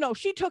 And, you know,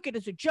 she took it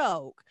as a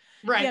joke,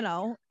 Right. you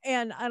know,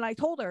 and I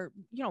told her,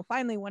 you know,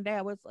 finally one day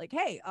I was like,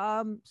 hey,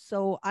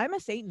 so I'm a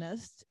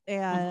Satanist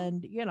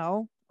and, you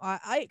know,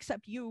 I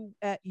accept you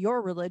at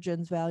your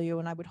religion's value,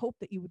 and I would hope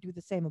that you would do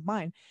the same of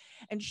mine.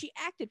 And she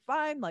acted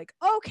fine, like,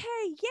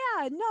 okay,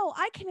 yeah, no,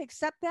 I can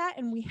accept that.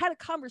 And we had a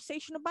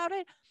conversation about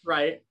it.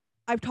 Right.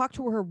 I've talked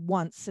to her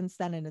once since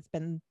then, and it's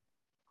been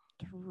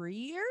 3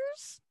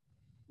 years.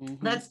 Mhm.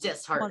 That's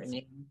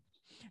disheartening.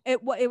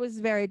 It was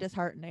very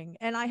disheartening,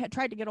 and I had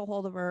tried to get a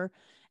hold of her,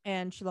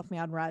 and she left me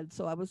on red.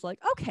 So I was like,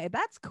 okay,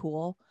 that's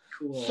cool.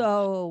 Cool.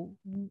 So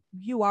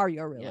you are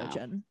your Yeah.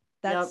 religion.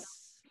 Yep.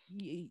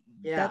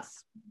 Yeah.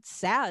 That's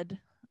sad.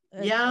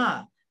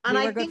 Yeah. And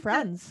We I were good think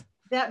friends.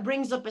 that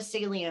brings up a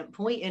salient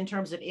point in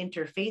terms of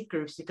interfaith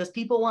groups, because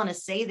people want to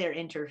say they're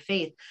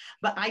interfaith,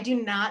 but I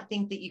do not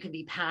think that you can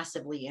be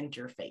passively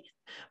interfaith.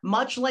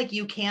 Much like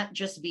you can't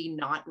just be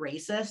not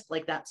racist,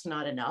 like that's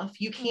not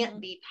enough. You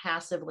can't be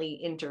passively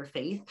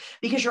interfaith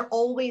because you're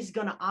always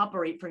going to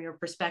operate from your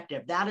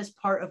perspective. That is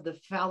part of the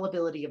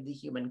fallibility of the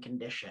human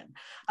condition.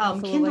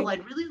 Absolutely. Kindle,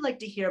 I'd really like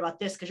to hear about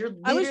this because you're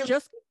literally.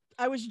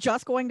 I was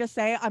just going to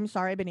say, I'm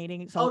sorry I've been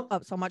eating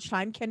up so much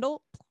time.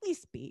 Kindle,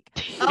 please speak.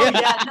 Oh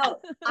yeah,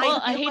 no.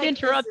 Well, I feel hate like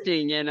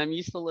interrupting, and I'm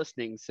used to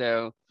listening.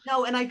 So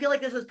No, and I feel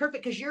like this is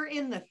perfect because you're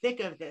in the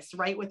thick of this,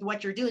 right? With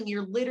what you're doing,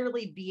 you're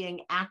literally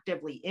being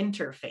actively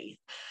interfaith.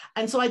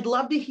 And so I'd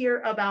love to hear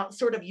about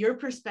sort of your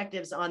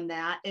perspectives on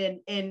that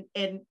and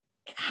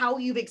how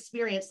you've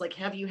experienced, like,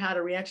 have you had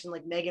a reaction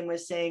like Megan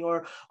was saying,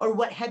 or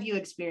what have you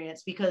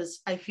experienced?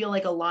 Because I feel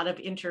like a lot of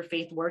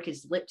interfaith work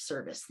is lip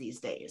service these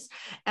days.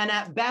 And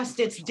at best,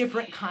 it's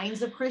different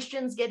kinds of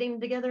Christians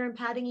getting together and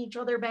patting each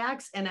other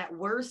backs. And at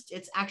worst,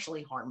 it's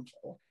actually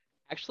harmful.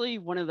 actually,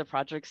 one of the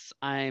projects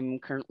I'm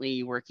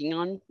currently working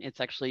on, it's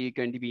actually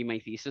going to be my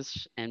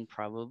thesis and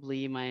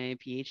probably my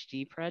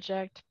PhD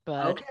project.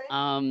 But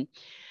Okay.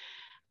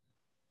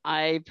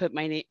 I'm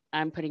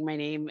putting my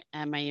name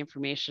and my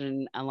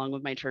information along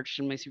with my church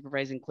and my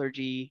supervising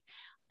clergy,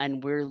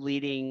 and we're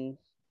leading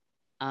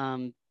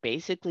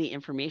basically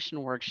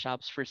information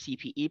workshops for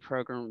CPE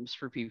programs.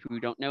 For people who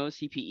don't know,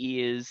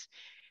 CPE is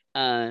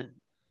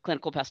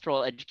clinical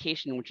pastoral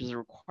education, which is a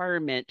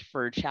requirement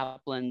for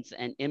chaplains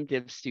and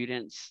MDiv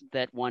students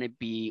that want to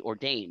be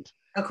ordained.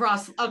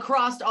 Across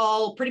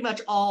all, pretty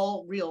much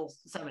all real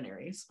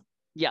seminaries.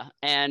 Yeah,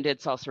 and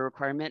it's also a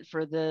requirement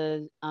for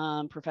the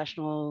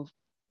professional,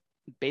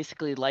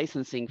 basically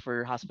licensing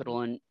for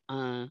hospital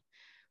and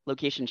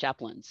location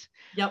chaplains.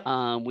 Yep.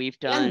 We've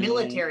done and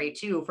military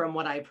too, from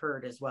what I've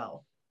heard as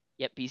well.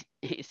 Yep,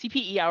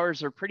 CPE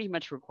hours are pretty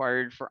much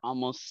required for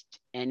almost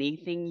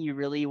anything you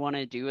really want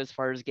to do as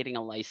far as getting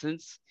a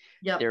license.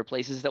 Yep. There are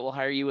places that will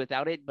hire you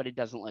without it, but it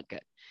doesn't look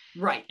good.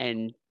 Right.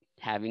 And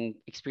having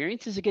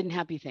experience is a good and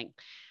happy thing.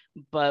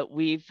 But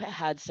we've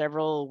had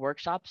several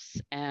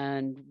workshops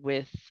and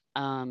with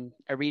a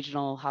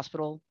regional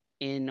hospital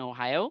in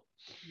Ohio,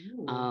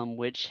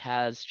 which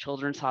has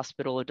children's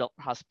hospital, adult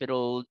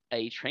hospital,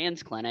 a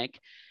trans clinic.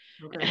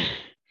 Okay.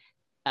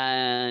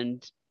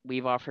 And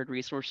we've offered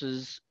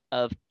resources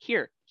of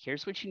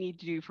here's what you need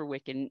to do for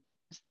Wiccan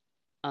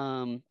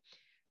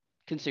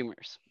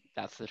consumers.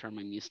 That's the term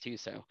I'm used to.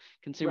 So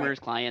consumers,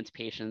 clients,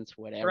 patients,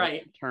 whatever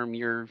term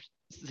your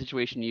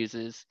situation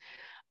uses.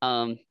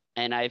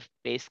 And I've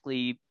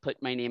basically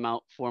put my name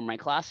out for my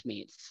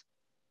classmates.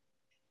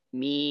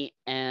 Me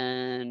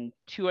and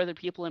 2 other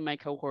people in my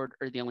cohort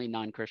are the only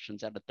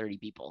non-Christians out of 30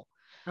 people.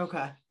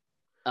 Okay.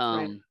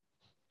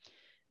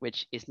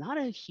 Which is not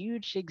a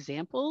huge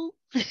example.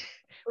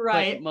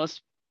 Right. But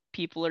most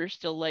people are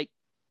still like,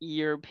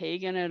 you're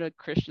pagan at a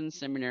Christian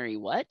seminary,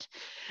 what?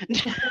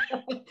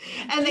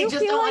 And they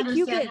just don't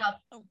understand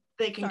how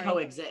they can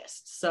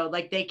coexist. So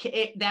like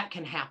that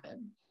can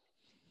happen.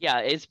 Yeah,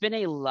 it's been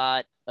a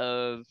lot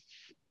of,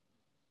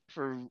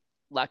 for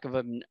lack of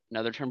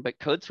another term, but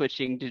code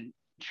switching to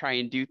try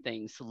and do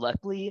things.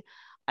 Luckily,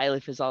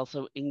 ILIF is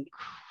also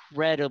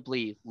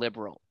incredibly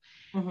liberal.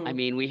 Mm-hmm. I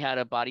mean, we had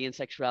a body and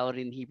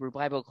sexuality in Hebrew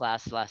Bible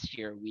class last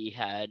year. We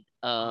had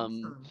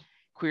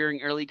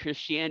queering early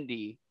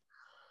Christianity,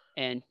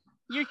 and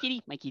your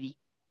kitty, my kitty.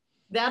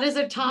 That is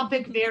a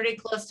topic very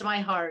close to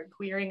my heart,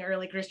 queering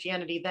early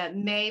Christianity. That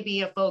may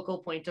be a focal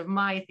point of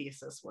my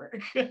thesis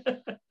work.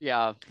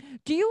 Yeah.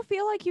 Do you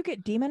feel like you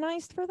get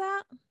demonized for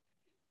that?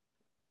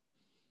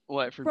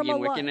 What, for being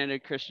Wiccan in a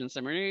Christian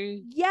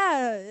seminary?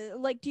 Yeah,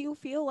 like, do you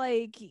feel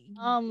like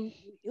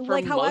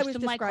like how I was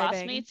describing? My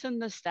classmates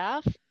and the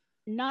staff,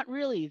 not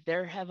really.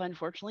 There have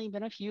unfortunately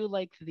been a few,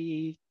 like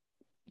the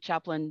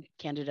chaplain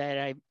candidate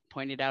I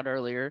pointed out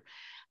earlier.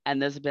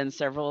 And there's been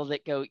several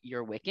that go,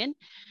 "You're Wiccan?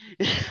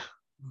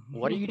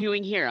 What are you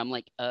doing here?" I'm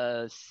like,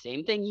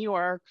 same thing you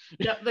are.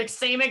 Yeah, the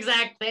same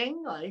exact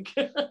thing. Like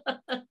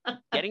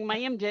Getting my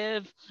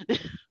MDiv.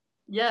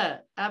 Yeah,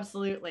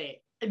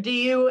 absolutely.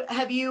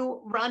 Have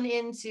you run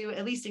into,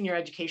 at least in your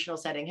educational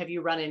setting, have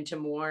you run into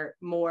more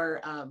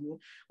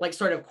like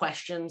sort of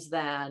questions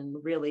than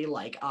really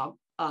like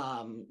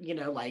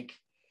like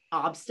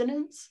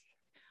obstinance?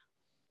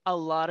 A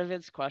lot of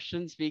it's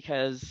questions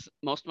because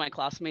most of my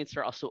classmates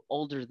are also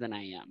older than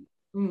I am.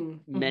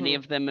 Many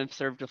of them have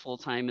served a full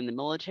time in the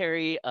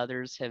military.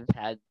 Others have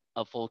had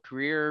a full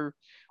career.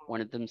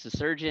 One of them's a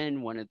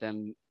surgeon. One of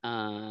them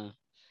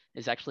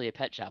is actually a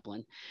pet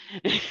chaplain,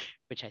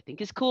 which I think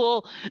is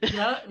cool.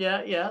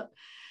 Yeah.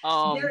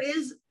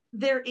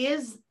 There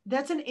is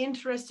that's an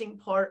interesting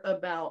part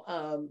about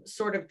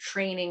sort of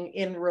training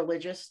in the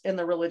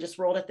religious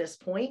world at this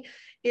point,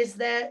 is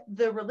that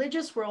the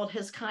religious world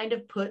has kind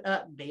of put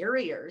up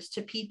barriers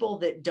to people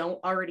that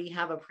don't already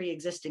have a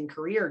pre-existing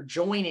career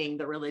joining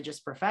the religious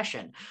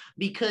profession,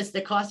 because the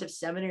cost of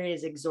seminary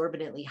is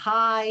exorbitantly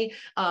high.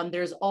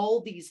 There's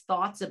all these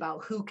thoughts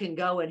about who can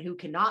go and who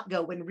cannot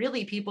go, when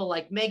really people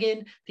like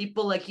Megan,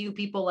 people like you,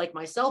 people like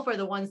myself are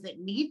the ones that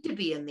need to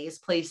be in these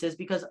places,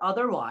 because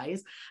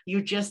otherwise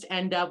you just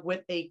end up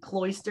with a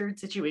cloistered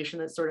situation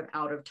that's sort of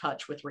out of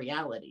touch with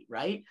reality,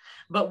 right?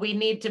 But we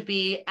need to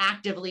be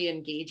actively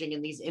engaging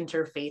in these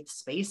interfaith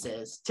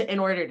spaces in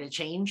order to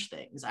change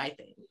things, I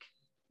think.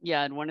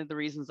 Yeah, and one of the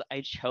reasons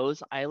I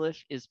chose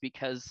Eilish is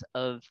because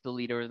of the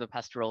leader of the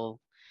pastoral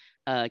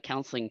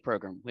counseling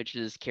program, which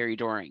is Carrie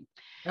Doring.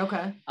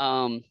 Okay.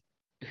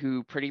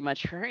 Who pretty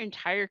much her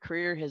entire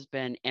career has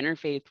been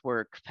interfaith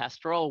work,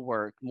 pastoral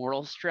work,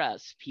 moral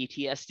stress,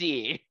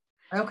 PTSD.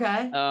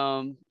 Okay.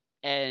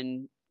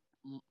 And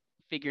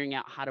figuring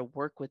out how to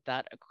work with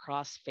that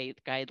across faith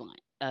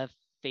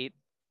faith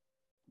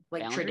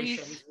like boundaries.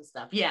 Traditions and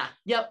stuff. Yeah.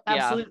 Yep.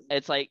 Absolutely. Yeah,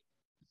 it's like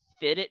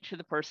fit it to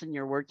the person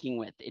you're working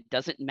with. It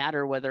doesn't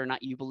matter whether or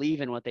not you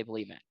believe in what they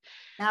believe in.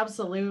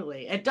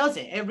 Absolutely. It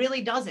doesn't. It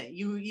really doesn't.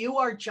 You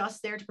are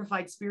just there to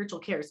provide spiritual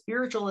care.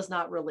 Spiritual is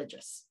not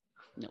religious.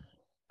 No.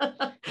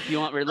 If you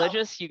want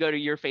religious, you go to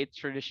your faith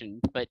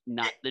tradition, but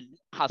not the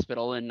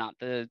hospital and not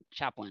the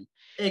chaplain.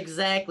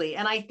 Exactly.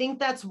 And I think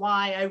that's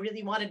why I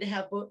really wanted to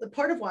have both. The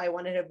part of why I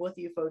wanted to have both of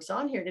you folks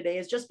on here today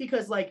is just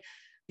because, like,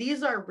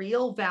 these are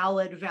real,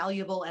 valid,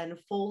 valuable, and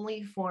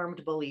fully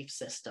formed belief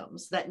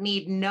systems that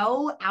need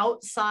no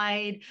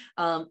outside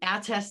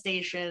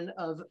attestation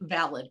of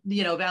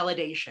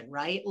validation,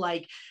 right?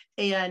 Like,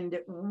 and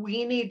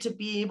we need to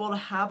be able to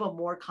have a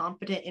more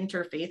competent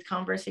interfaith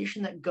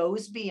conversation that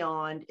goes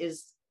beyond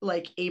is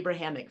like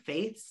Abrahamic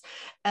faiths,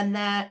 and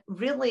that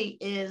really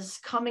is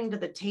coming to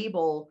the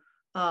table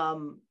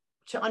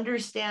to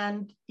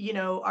understand,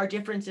 our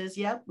differences.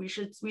 Yeah, we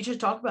should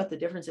talk about the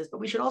differences,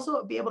 but we should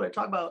also be able to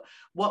talk about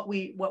what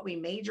we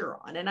major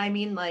on. And I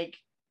mean, like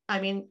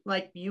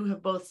you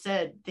have both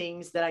said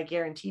things that I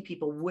guarantee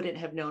people wouldn't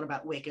have known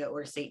about Wicca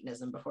or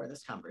Satanism before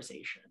this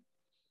conversation.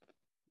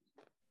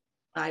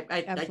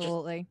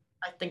 Absolutely.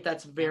 I think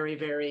that's very,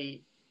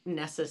 very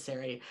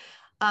necessary.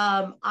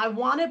 I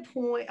want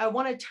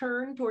to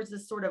turn towards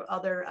this sort of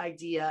other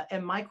idea.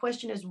 And my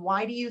question is,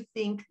 why do you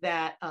think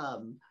that,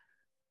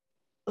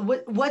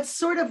 what's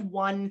sort of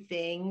one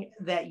thing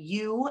that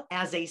you,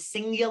 as a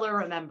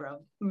singular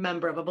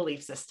member of a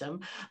belief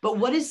system, but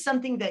what is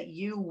something that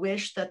you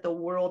wish that the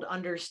world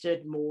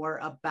understood more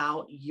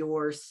about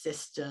your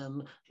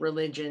system,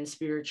 religion,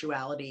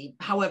 spirituality,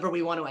 however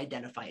we want to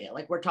identify it?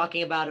 Like, we're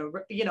talking about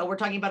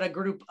a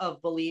group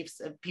of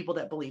beliefs, of people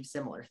that believe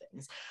similar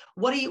things.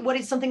 What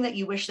is something that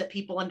you wish that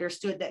people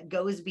understood that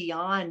goes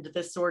beyond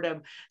the sort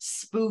of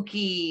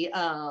spooky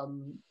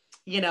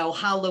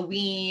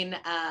Halloween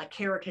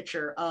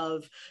caricature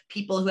of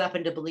people who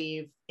happen to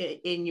believe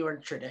in your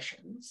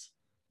traditions?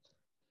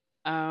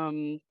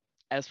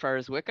 As far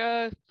as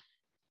Wicca,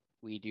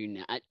 we do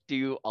not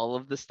do all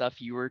of the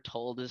stuff you were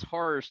told as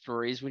horror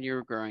stories when you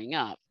were growing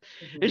up.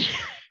 You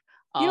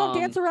don't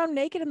dance around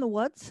naked in the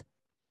woods?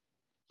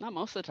 Not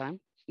most of the time.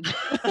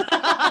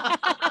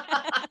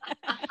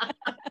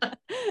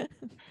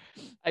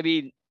 I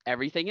mean,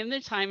 everything in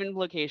the time and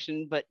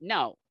location, but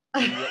no.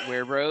 We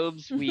wear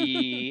robes.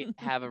 We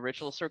have a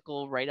ritual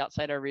circle right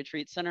outside our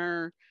retreat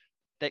center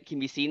that can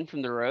be seen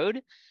from the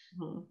road.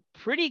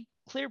 Pretty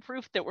clear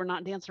proof that we're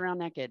not dancing around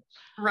naked.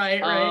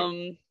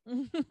 Right.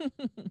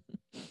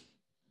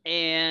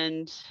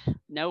 And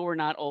no, we're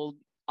not all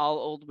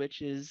old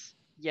witches.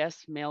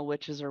 Yes, male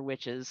witches are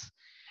witches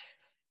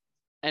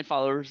and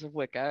followers of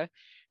Wicca.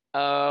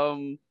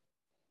 Let's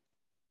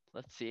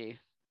see.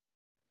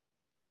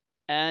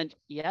 And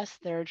yes,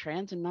 there are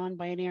trans and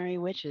non-binary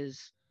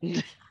witches.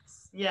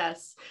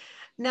 Yes.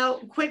 Now,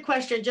 quick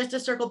question, just to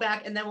circle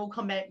back, and then we'll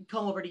come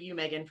over to you,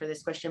 Megan, for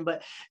this question.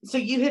 But so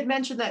you had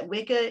mentioned that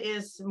Wicca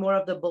is more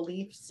of the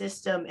belief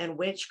system and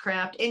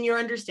witchcraft. In your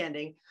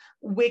understanding,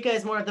 Wicca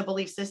is more of the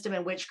belief system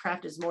and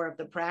witchcraft is more of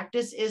the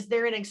practice. Is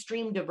there an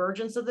extreme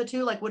divergence of the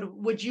two? Like,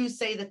 would you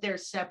say that they're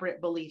separate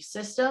belief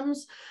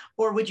systems,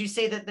 or would you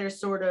say that they're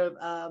sort of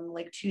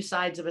like two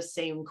sides of a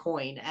same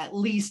coin, at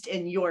least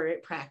in your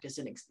practice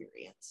and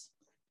experience?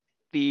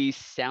 The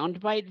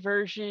soundbite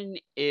version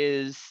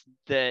is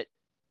that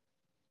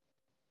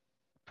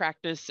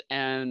practice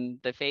and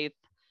the faith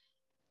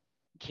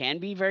can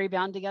be very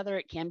bound together.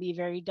 It can be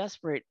very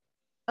disparate.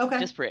 Okay.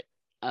 Disparate.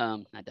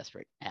 Not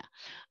desperate. Yeah.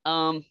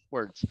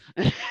 Words.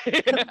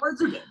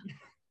 Words are good.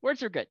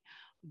 Words are good.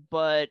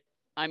 But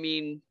I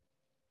mean,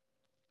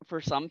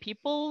 for some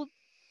people,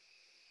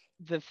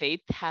 the faith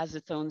has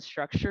its own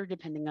structure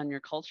depending on your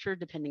culture,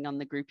 depending on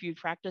the group you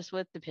practice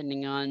with,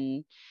 depending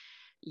on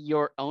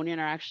your own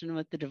interaction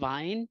with the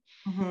divine.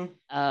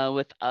 Mm-hmm.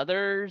 With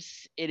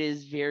others, it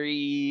is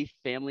very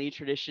family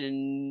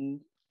tradition,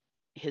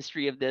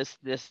 history of this,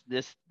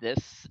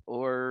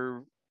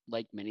 or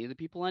like many of the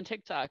people on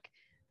TikTok,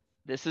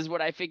 this is what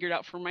I figured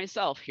out for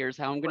myself. Here's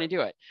how I'm going to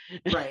do it.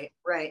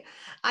 Right.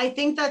 I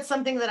think that's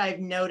something that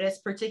I've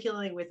noticed,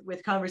 particularly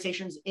with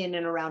conversations in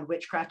and around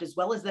witchcraft, as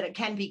well as that it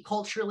can be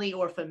culturally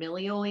or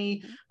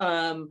familially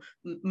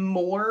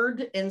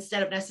moored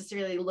instead of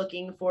necessarily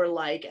looking for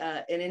like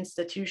an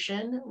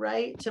institution,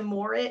 right? To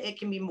moor it, it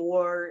can be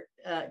more,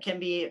 can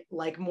be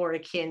like more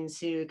akin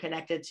to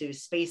connected to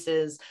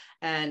spaces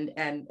and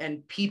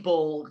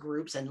people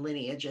groups and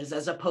lineages,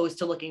 as opposed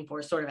to looking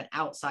for sort of an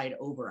outside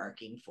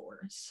overarching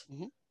force.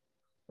 Mm-hmm.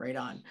 Right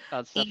on.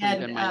 That's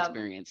definitely been my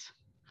experience.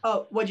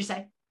 Oh, what'd you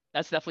say?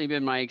 That's definitely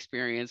been my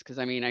experience, because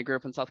I mean, I grew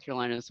up in South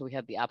Carolina, so we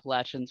had the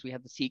Appalachians, we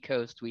had the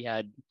Seacoast, we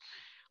had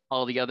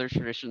all the other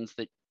traditions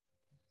that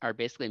are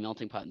basically a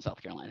melting pot in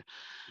South Carolina.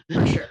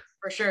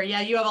 For sure. Yeah,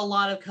 you have a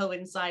lot of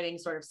coinciding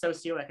sort of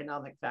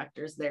socioeconomic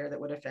factors there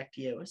that would affect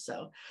you.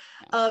 So,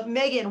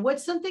 Megan,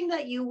 what's something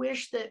that you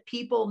wish that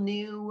people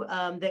knew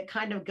that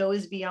kind of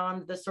goes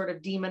beyond the sort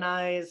of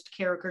demonized,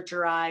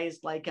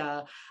 caricaturized, like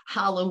a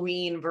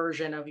Halloween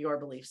version of your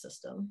belief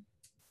system?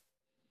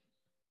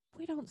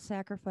 We don't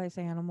sacrifice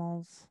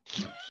animals.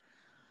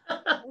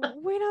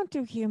 We don't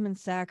do human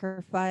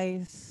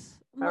sacrifice.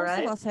 Most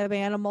of us have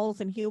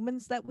animals and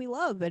humans that we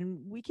love,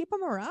 and we keep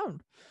them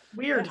around.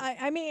 Weird.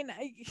 I mean,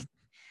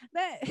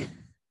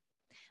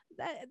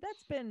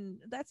 that's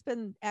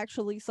been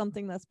actually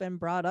something that's been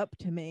brought up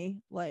to me.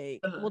 Like,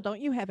 well, don't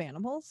you have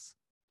animals?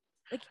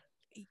 Like,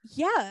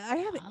 yeah, I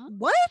have.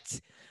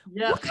 What?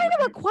 Yeah. What kind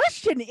of a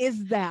question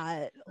is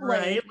that?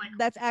 Right. Like,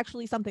 that's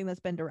actually something that's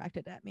been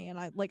directed at me, and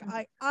I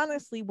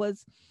honestly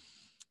was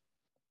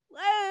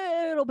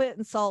a little bit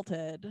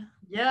insulted.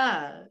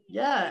 Yeah,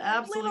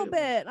 absolutely. A little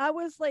bit. I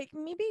was like,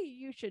 maybe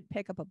you should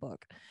pick up a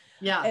book.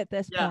 Yeah. At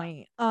this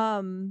point.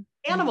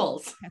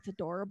 Animals. That's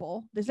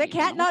adorable. Does that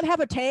cat not have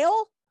a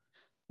tail?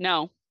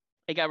 No.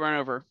 It got run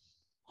over.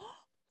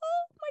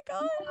 Oh my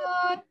god.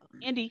 What?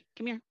 Andy,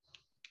 come here.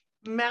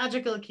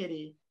 Magical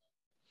kitty.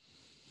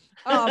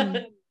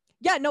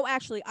 Yeah, no,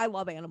 actually, I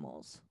love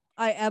animals.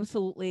 I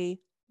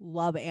absolutely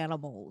love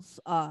animals.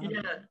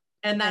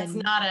 And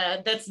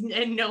that's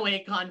in no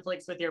way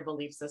conflicts with your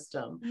belief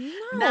system.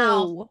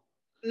 No.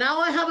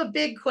 Now I have a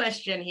big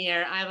question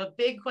here. I have a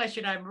big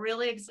question. I'm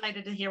really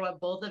excited to hear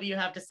what both of you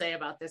have to say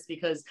about this,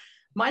 because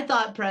my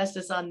thought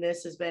process on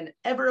this has been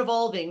ever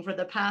evolving for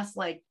the past,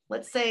 like,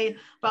 let's say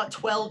about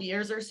 12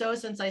 years or so,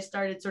 since I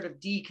started sort of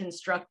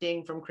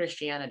deconstructing from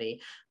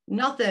Christianity.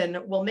 Nothing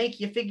will make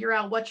you figure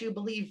out what you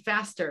believe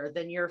faster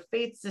than your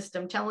faith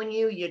system telling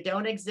you you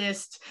don't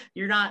exist,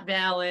 you're not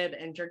valid,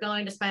 and you're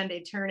going to spend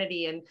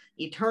eternity in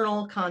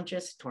eternal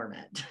conscious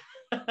torment.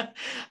 But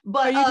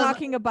are you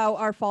talking about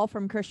our fall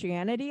from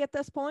Christianity at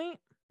this point?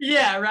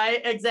 Yeah, right.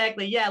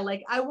 Exactly. Yeah.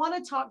 Like, I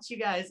want to talk to you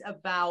guys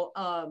about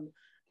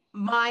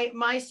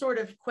my sort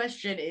of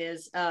question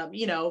is,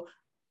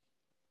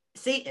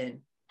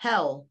 Satan,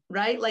 hell,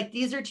 right? Like,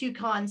 these are two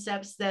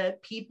concepts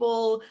that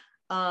people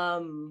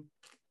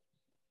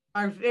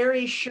are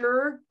very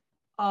sure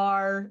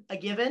are a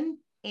given,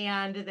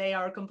 and they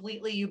are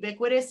completely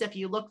ubiquitous if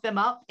you look them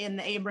up in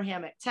the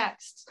Abrahamic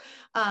texts.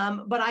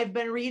 But I've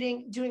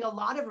been doing a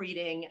lot of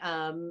reading,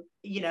 and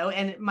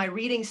my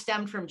reading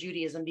stemmed from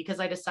Judaism, because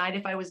I decided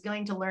if I was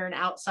going to learn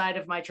outside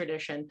of my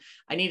tradition,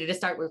 I needed to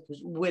start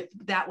with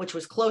that which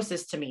was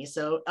closest to me.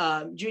 So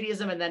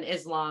Judaism and then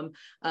Islam,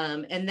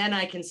 and then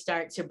I can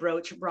start to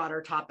broach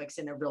broader topics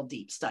in a real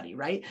deep study,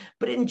 right?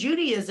 But in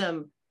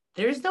Judaism,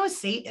 there's no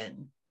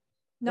Satan.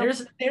 Nope.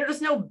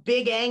 There's no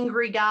big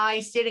angry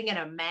guy sitting in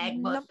a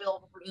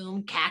magma-filled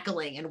room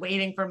cackling and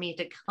waiting for me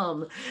to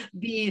come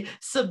be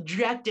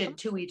subjected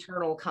to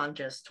eternal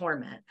conscious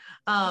torment.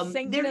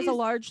 Satan is a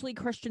largely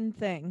Christian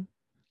thing.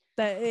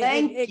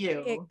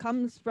 It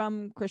comes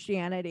from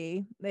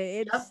Christianity.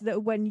 It's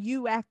when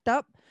you act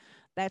up,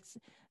 that's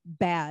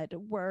bad.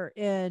 Where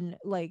in,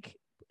 like,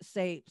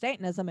 say,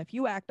 Satanism, if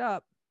you act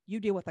up,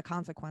 you deal with the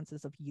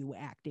consequences of you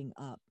acting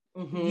up.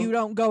 Mm-hmm. You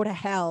don't go to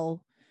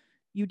hell.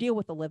 you deal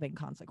with the living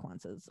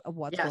consequences of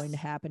what's Yes. going to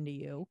happen to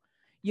you.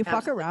 You fuck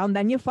Absolutely. around,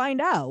 then you find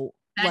out.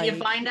 And you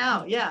find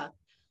out, yeah.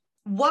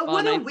 What Well,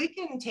 would and a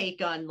Wiccan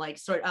take on like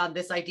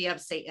this idea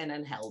of Satan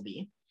and hell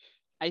be?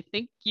 I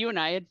think you and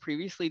I had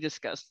previously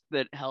discussed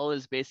that hell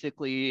is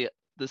basically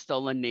the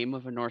stolen name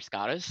of a Norse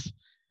goddess.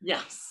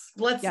 Yes.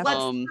 Let's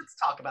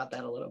talk about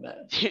that a little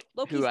bit.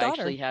 Loki's who I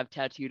daughter. actually have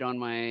tattooed on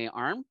my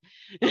arm.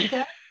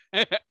 Okay.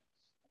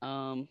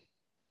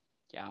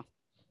 Yeah.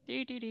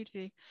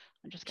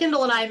 I'm just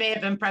Kindle and I may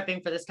have been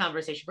prepping for this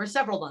conversation for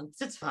several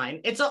months. It's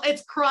fine.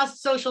 It's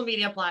cross social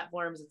media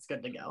platforms. It's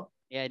good to go.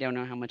 Yeah, I don't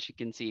know how much you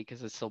can see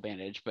because it's still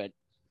bandaged, but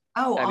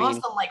Oh, I awesome.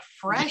 mean, like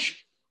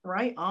fresh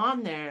right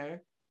on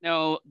there.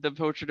 no, the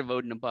portrait of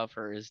Odin above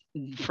her is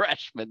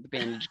fresh, but the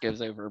bandage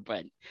goes over.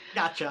 But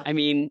Gotcha. I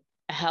mean,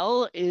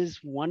 hell is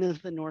one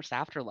of the Norse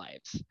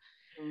afterlives.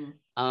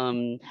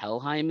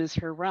 Helheim is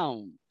her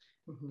realm,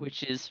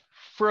 which is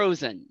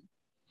frozen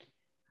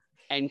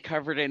and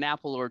covered in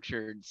apple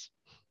orchards.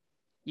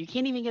 You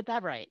can't even get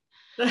that right.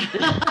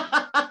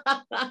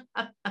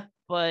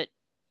 But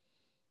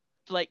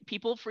like,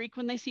 people freak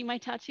when they see my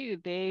tattoo.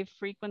 They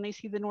freak when they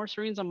see the Norse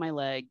runes on my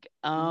leg.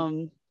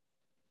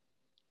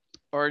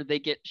 Or they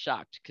get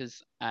shocked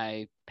because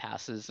I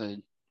pass as a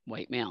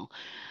white male.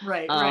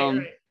 Right.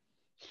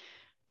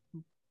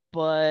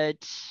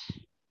 But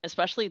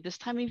especially this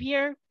time of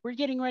year, we're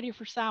getting ready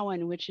for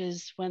Samhain, which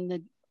is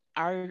when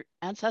our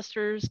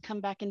ancestors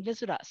come back and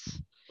visit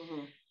us.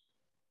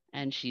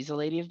 And she's a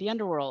lady of the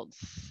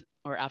underworlds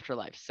or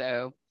afterlife.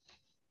 So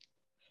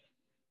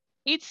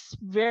it's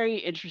very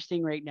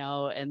interesting right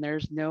now, and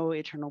there's no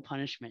eternal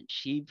punishment.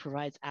 She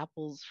provides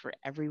apples for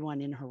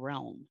everyone in her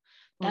realm.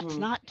 That's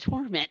not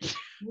torment.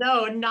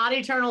 No, not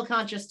eternal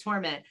conscious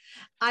torment.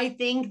 I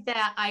think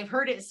that I've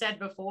heard it said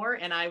before,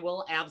 and I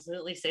will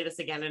absolutely say this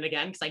again and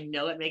again because I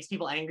know it makes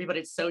people angry, but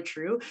it's so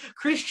true.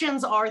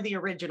 Christians are the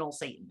original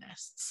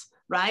Satanists,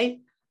 right?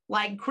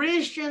 Like,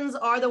 Christians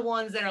are the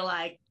ones that are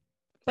like,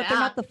 but they're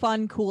not the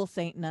fun, cool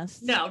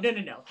Satanists. No.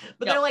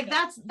 But they're like,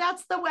 that's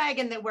the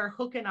wagon that we're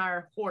hooking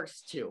our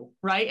horse to,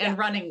 right? And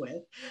running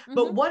with.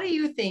 But what do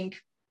you think?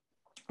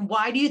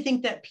 Why do you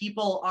think that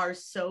people are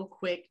so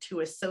quick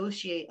to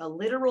associate a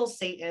literal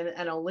Satan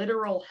and a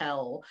literal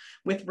hell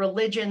with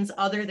religions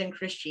other than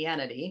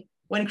Christianity,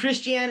 when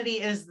Christianity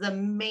is the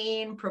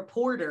main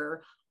purporter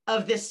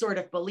of this sort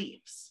of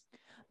beliefs?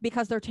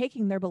 Because they're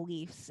taking their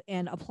beliefs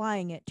and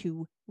applying it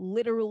to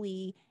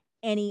literally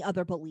any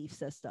other belief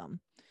system.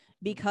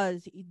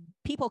 Because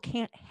people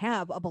can't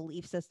have a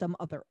belief system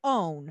of their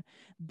own.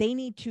 They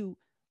need to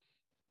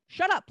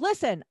shut up.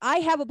 Listen, I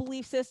have a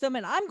belief system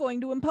and I'm going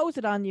to impose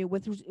it on you,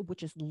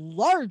 which is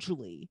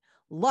largely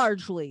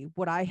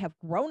what I have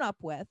grown up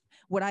with,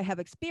 what I have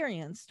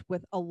experienced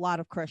with a lot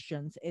of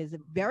Christians is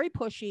very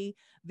pushy,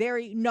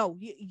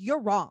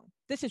 you're wrong.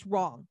 This is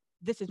wrong.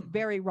 This is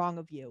very wrong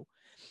of you.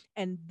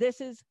 And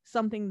this is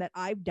something that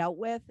I've dealt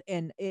with.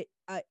 And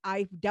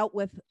I've dealt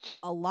with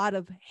a lot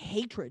of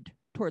hatred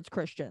towards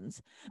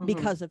Christians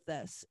because of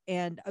this.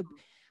 And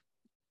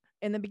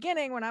in the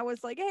beginning, when I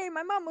was like, hey,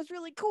 my mom was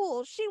really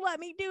cool, she let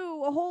me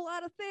do a whole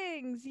lot of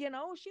things, she let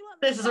me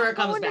this is where it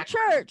comes back to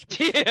church.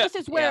 This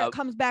is where it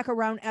comes back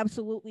around.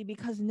 Absolutely.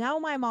 Because now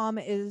my mom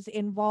is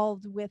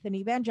involved with an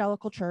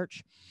evangelical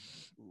church,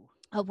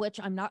 of which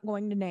I'm not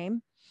going to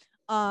name.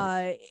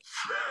 I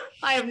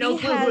have no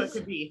clue who it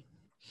could be.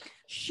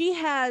 She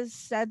has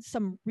said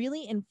some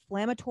really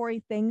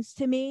inflammatory things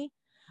to me.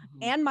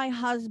 And my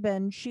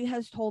husband. She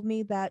has told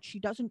me that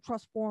she doesn't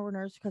trust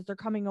foreigners because they're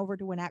coming over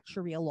to enact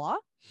Sharia law.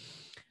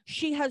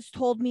 She has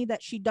told me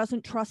that she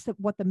doesn't trust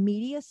what the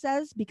media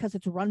says because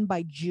it's run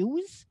by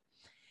Jews.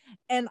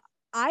 And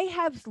I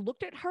have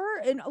looked at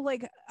her and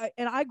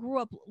I grew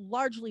up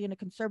largely in a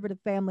conservative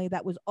family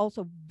that was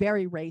also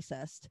very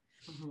racist.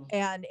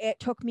 And it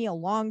took me a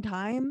long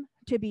time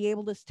to be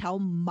able to tell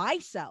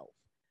myself,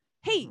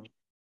 hey,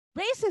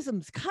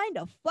 racism's kind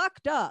of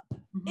fucked up,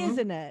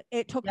 isn't it?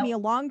 It took me a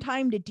long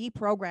time to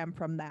deprogram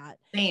from that.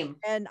 Same.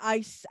 And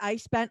I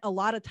spent a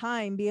lot of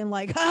time being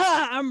like,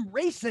 I'm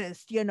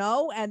racist,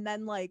 and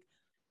then like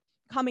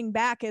coming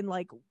back and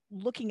like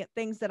looking at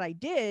things that I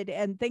did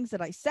and things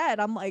that I said.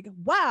 I'm like,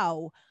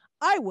 wow,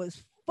 I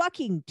was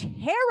fucking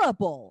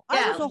terrible.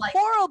 I was a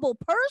horrible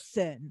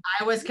person.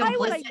 I was complicit. Why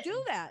would I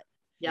do that?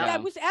 Yeah, I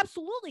was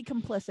absolutely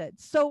complicit.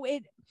 So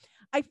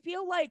I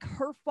feel like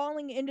her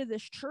falling into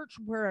this church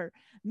where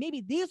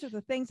maybe these are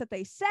the things that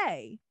they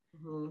say.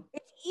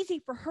 It's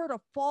easy for her to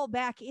fall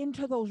back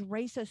into those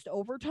racist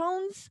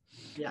overtones.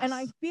 And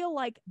I feel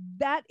like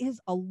that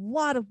is a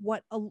lot of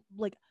what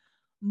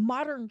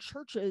modern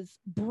churches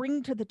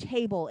bring to the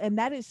table. And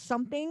that is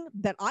something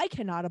that I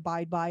cannot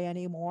abide by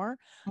anymore.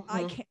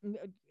 I can't,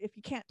 if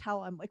you can't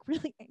tell, I'm like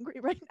really angry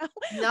right now.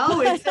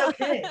 No, it's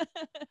okay.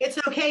 It's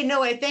okay.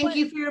 No, I thank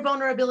you for your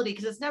vulnerability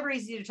because it's never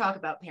easy to talk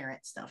about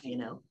parent stuff,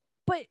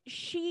 but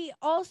she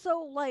also,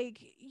 like,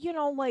 you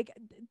know, like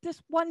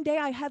this one day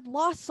I had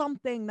lost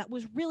something that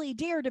was really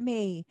dear to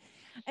me.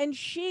 And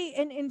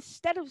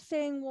instead of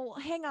saying, well,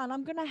 hang on,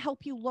 I'm going to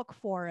help you look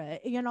for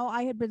it. You know,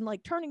 I had been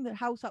like turning the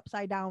house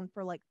upside down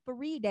for like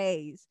 3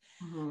 days.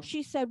 Mhm.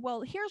 She said,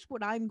 well, here's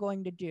what I'm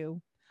going to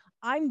do.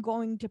 I'm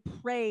going to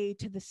pray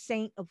to the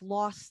saint of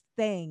lost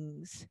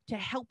things to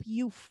help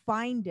you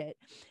find it.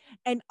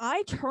 And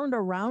I turned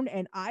around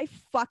and I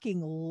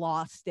fucking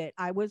lost it.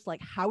 I was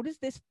like, how does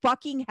this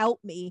fucking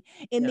help me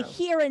in the Yeah.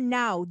 here and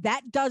now?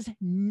 That does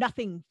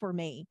nothing for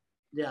me.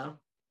 Yeah.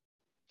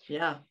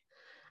 Yeah.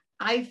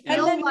 I And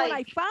feel then like when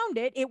I found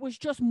it, it was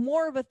just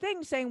more of a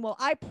thing saying, well,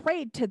 I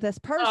prayed to this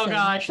person.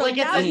 gosh, So like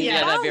it's now a- you yeah,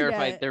 that found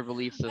verified it. their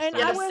belief system. And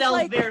yeah, I the was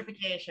like,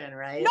 self-verification,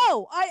 right?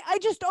 no, I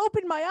just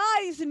opened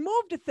my eyes and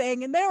moved a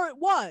thing, and there it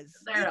was.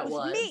 There it was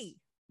was. me.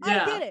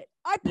 Yeah. I did it.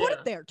 I put Yeah.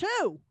 it there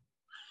too.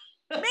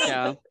 Me.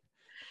 Yeah.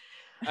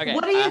 Okay.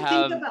 What do you I think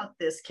have, about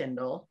this,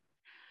 Kindle?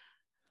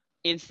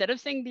 instead of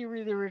saying they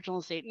were the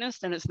original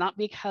Satanist, and it's not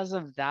because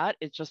of that,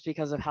 it's just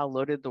because of how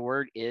loaded the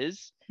word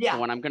is. Yeah. The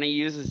one I'm going to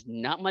use is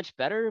not much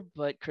better,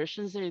 but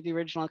Christians are the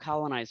original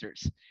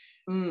colonizers.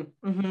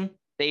 Mm-hmm.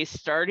 They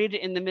started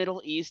in the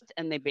Middle East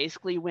and they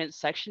basically went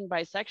section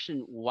by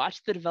section,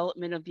 watched the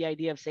development of the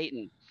idea of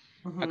Satan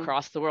Mm-hmm.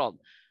 across the world.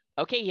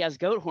 Okay, he has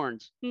goat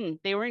horns.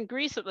 They were in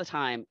Greece at the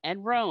time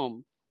and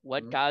Rome.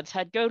 What gods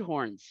had goat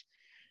horns?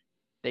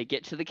 They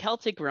get to the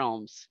Celtic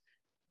realms.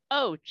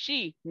 Oh,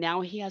 gee,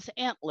 now he has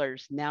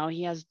antlers. Now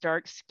he has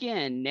dark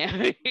skin.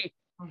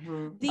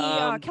 Mm-hmm. The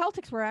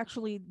Celtics were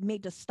actually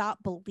made to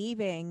stop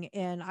believing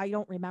in, I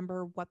don't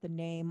remember what the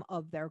name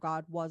of their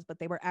god was, but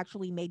they were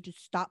actually made to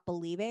stop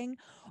believing,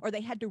 or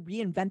they had to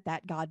reinvent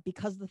that god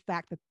because of the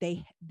fact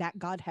that that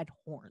god had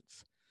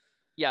horns.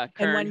 Yeah, And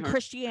Kern, when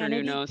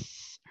Christianity,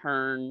 Cernunnos,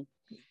 Hern.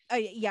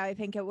 yeah, I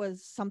think it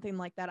was something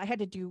like that. I had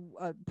to do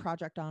a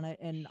project on it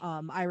in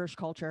Irish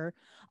culture.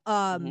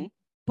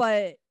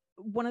 But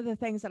one of the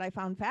things that I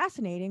found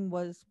fascinating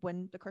was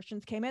when the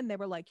Christians came in, they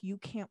were like, you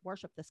can't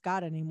worship this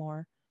God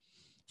anymore.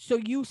 So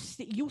you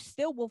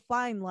still will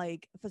find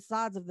like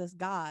facades of this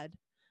God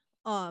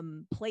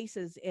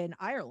places in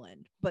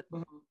Ireland, but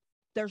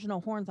there's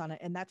no horns on it.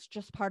 And that's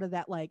just part of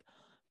that like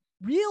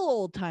real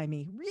old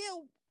timey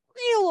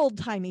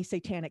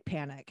satanic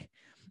panic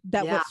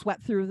that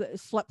swept through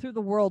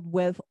the world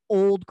with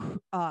old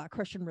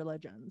Christian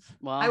religions.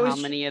 Well, how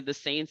many of the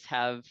saints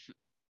have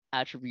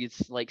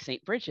attributes like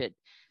Saint Bridget?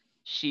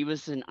 She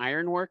was an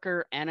iron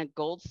worker and a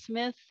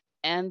goldsmith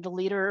and the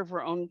leader of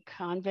her own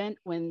convent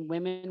when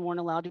women weren't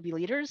allowed to be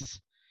leaders.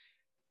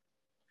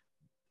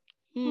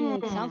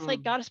 Sounds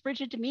like Goddess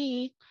Bridget to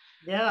me.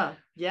 Yeah.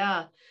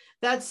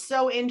 That's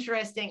so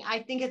interesting. I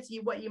think it's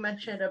what you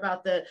mentioned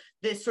about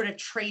this sort of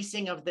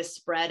tracing of the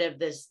spread of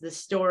the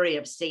story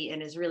of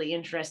Satan is really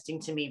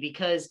interesting to me,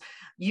 because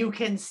you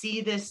can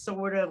see this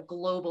sort of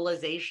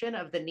globalization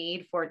of the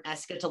need for an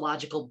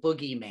eschatological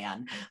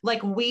boogeyman.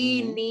 Like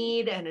we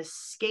need an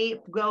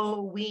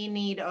scapegoat, we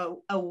need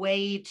a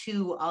way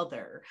to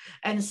other.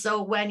 And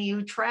so when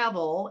you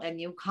travel and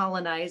you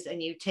colonize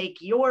and you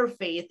take your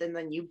faith and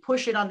then you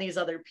push it on these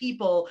other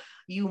people,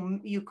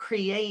 you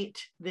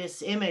create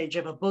this image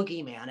of a boogeyman.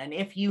 And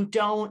if you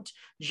don't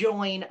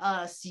join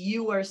us,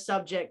 you are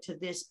subject to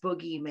this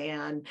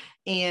boogeyman,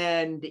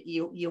 and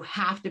you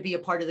have to be a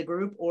part of the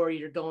group or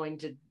you're going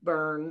to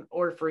burn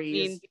or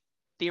freeze. I mean,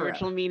 the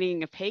original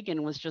meaning of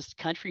pagan was just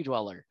country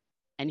dweller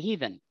and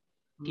heathen,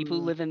 people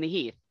who live in the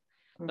heath.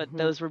 But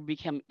those were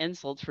become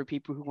insults for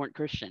people who weren't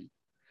Christian.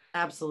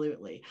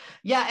 Absolutely.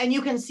 Yeah. And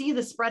you can see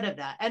the spread of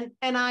that. And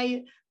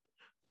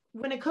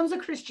when it comes to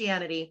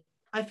Christianity,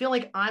 I feel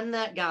like I'm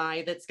that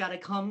guy that's got to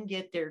come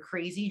get their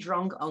crazy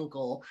drunk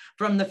uncle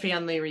from the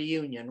family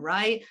reunion,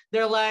 right?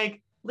 They're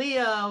like,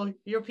 Leo,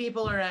 your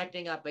people are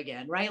acting up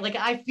again, right? Like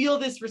I feel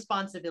this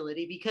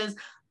responsibility because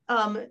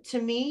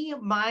to me,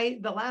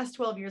 the last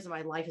 12 years of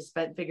my life is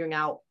spent figuring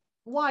out,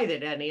 why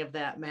did any of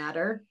that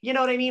matter? You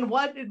know what I mean?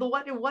 What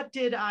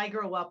did I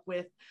grow up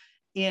with?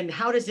 And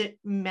how does it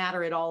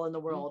matter at all in the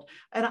world?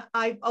 And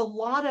a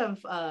lot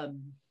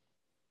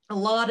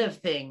of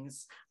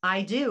things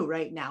I do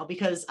right now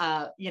because,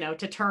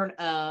 to turn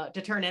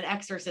an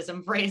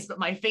exorcism phrase, but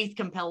my faith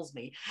compels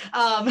me.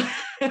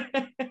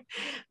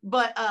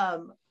 But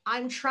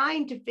I'm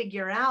trying to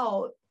figure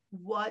out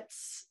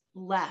what's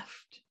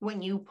left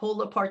when you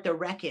pull apart the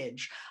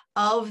wreckage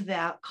of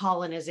that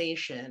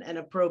colonization and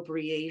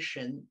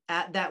appropriation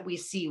that we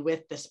see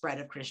with the spread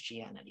of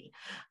Christianity.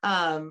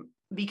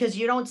 Because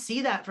you don't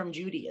see that from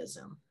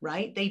Judaism,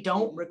 right? They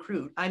don't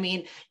recruit. I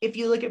mean, if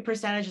you look at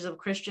percentages of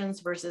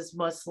Christians versus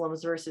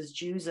Muslims versus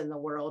Jews in the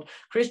world,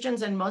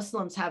 Christians and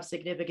Muslims have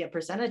significant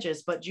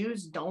percentages, but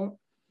Jews don't.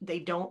 They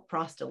don't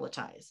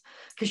proselytize,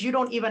 because you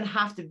don't even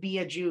have to be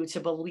a Jew to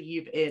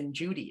believe in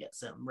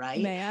Judaism,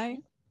 right? May I?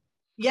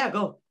 Yeah,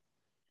 go.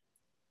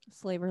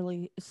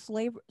 Slavery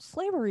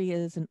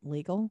isn't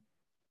legal.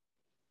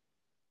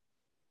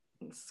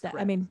 I'm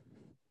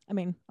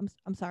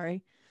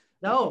sorry.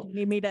 No. Do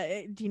you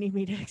need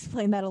me to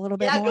explain that a little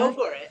bit more? Yeah, go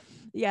for it.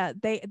 Yeah,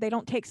 they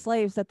don't take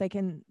slaves that they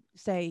can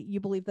say you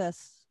believe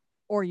this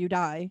or you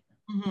die.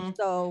 Mhm.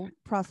 So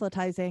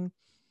proselytizing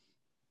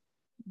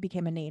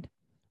became a need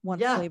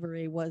once Yeah.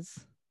 slavery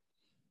was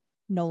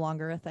no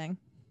longer a thing.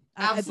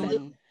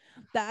 Absolutely.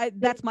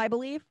 That's my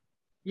belief.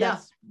 Yeah.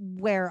 That's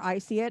where I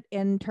see it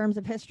in terms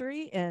of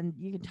history, and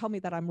you can tell me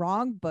that I'm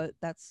wrong, but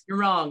that's You're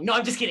wrong. No,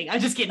 I'm just kidding.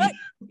 I'm just kidding.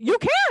 you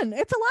can.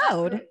 It's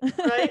allowed.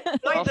 Right? Right?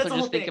 Also, That's the whole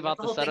just think thing. about That's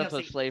the whole thing setup of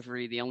Satan.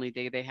 slavery. The only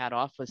day they had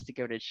off was to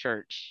go to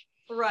church.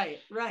 Right,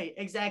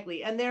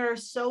 exactly. And there are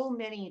so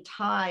many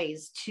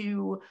ties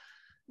to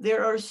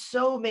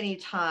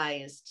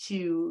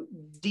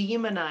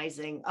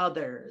demonizing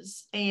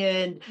others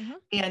and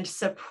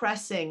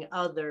suppressing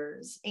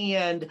others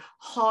and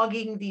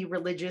hogging the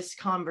religious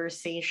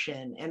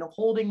conversation and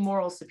holding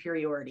moral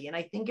superiority. And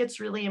I think it's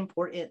really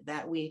important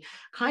that we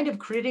kind of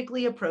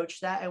critically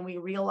approach that, and we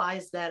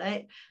realize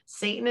that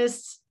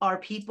Satanists are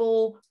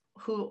people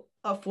who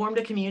formed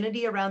a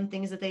community around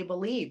things that they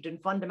believed,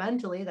 and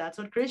fundamentally that's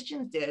what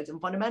Christians did, and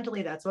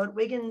fundamentally that's what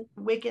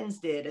Wiccans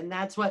did, and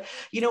that's what,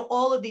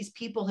 all of these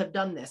people have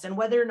done this. And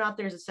whether or not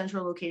there's a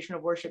central location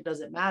of worship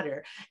doesn't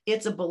matter.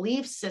 It's a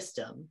belief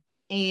system,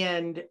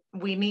 and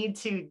we need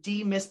to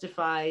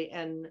demystify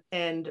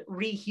and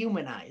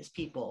rehumanize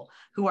people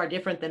who are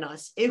different than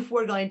us if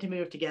we're going to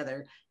move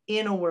together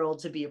in a world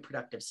to be a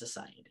productive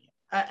society.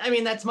 I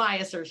mean, that's my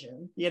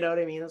assertion. You know what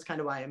I mean? That's kind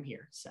of why I'm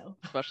here. So,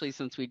 especially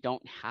since we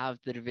don't have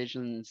the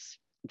divisions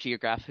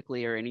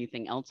geographically or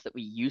anything else that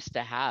we used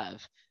to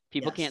have.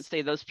 People can't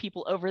say those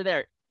people over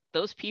there.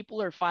 Those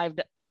people are 5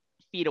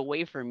 feet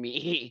away from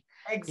me.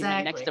 Exactly.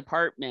 In the next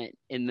apartment,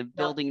 in the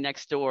building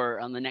next door,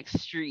 on the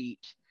next street.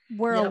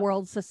 We're a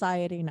world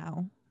society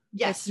now.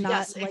 Yes, it's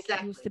not like exactly.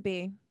 it used to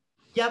be.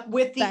 Yep,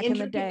 with the back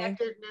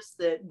interconnectedness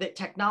that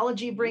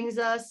technology brings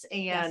us,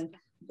 and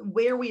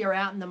where we are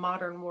at in the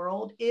modern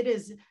world, it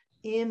is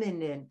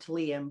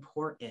eminently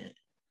important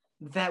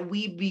that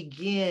we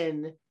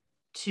begin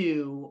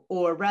to,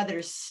 or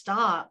rather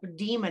stop,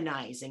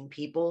 demonizing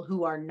people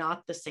who are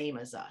not the same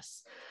as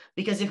us.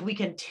 Because if we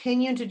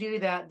continue to do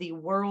that, the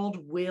world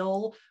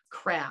will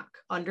crack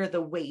under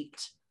the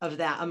weight of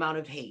that amount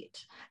of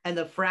hate, and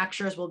the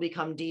fractures will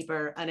become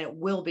deeper, and it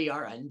will be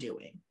our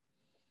undoing.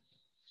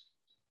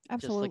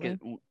 Absolutely.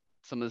 Just look at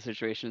some of the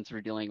situations we're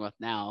dealing with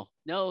now.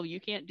 No, you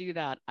can't do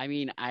that. I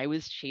mean, I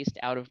was chased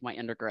out of my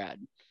undergrad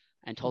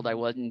and told I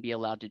wouldn't be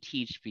allowed to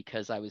teach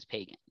because I was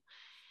pagan.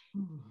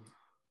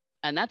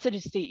 And that's at a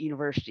state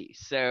university.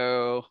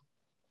 So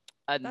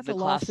that's a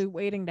lawsuit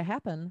waiting to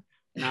happen.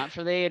 Not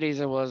for the 80s,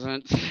 it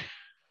wasn't.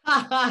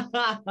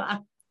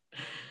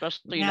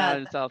 Especially not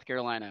in South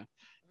Carolina.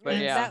 But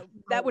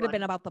that would have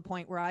been about the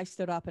point where I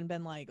stood up and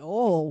been like,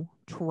 oh,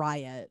 try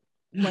it.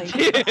 Like,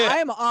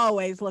 I'm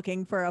always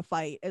looking for a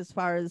fight as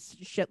far as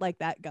shit like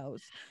that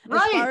goes.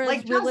 As far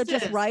as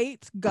religious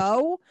rights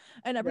go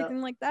and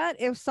everything like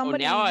that. If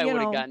somebody, now I would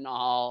have gotten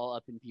all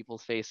up in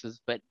people's faces,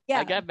 but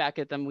I got back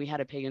at them. We had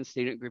a pagan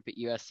student group at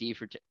USC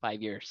for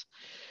 5 years.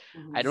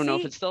 I don't know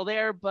if it's still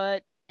there,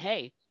 but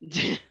hey.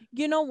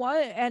 You know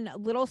what? And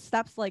little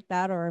steps like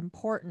that are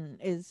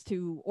important, is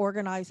to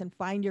organize and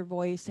find your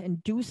voice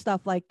and do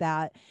stuff like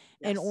that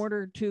in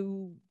order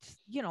to,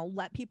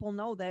 let people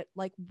know that,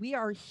 like, we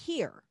are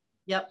here.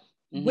 Yep.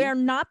 We're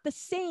not the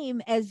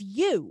same as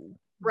you.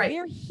 Right.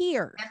 We're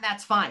here. And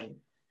that's fine.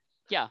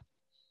 Yeah.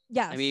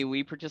 Yes. I mean,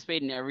 we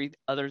participate in every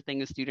other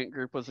thing a student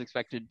group was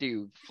expected to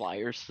do.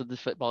 Flyers for the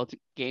football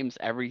games,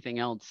 everything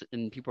else.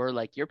 And people are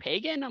like, you're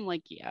pagan? I'm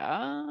like,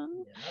 yeah.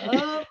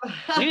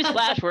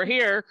 Newsflash, we're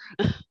here.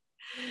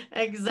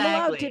 Exactly.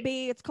 Allowed to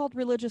be. It's called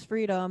religious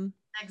freedom.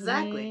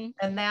 Exactly.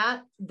 And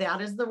that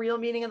is the real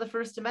meaning of the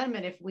First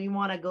Amendment. If we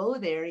want to go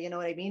there, you know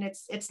what I mean?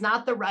 It's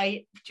not the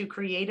right to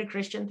create a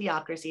Christian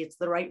theocracy. It's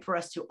the right for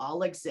us to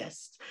all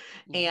exist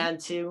and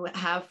to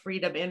have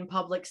freedom in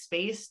public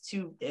space,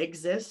 to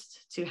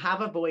exist, to have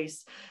a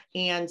voice,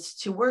 and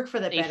to work for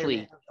the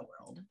betterment of the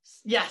world.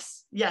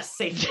 Yes,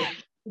 safely.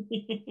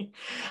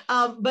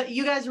 But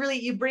you guys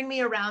you bring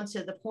me around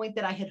to the point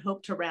that I had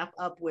hoped to wrap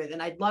up with,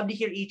 and I'd love to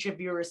hear each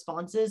of your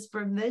responses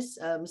from this.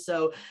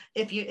 So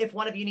if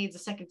one of you needs a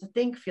second to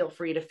think, feel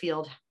free to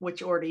field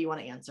which order you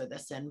want to answer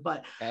this in.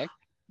 But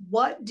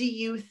what do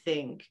you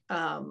think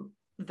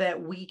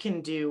that we can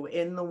do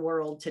in the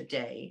world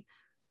today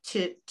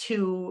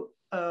to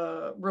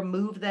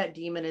remove that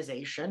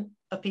demonization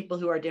of people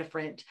who are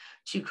different,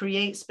 to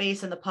create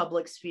space in the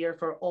public sphere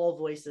for all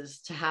voices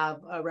to have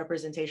a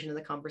representation in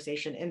the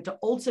conversation, and to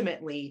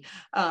ultimately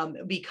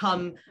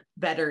become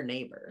better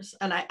neighbors?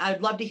 And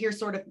I'd love to hear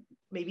sort of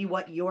maybe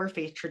what your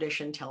faith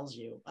tradition tells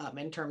you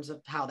in terms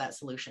of how that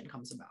solution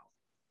comes about.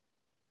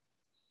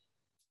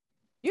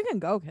 You can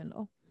go,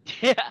 Kendall.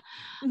 Yeah.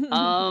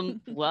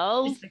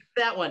 Well,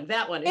 that one.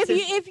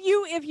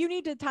 If you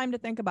need time to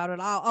think about it,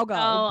 I'll go.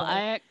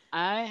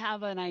 I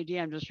have an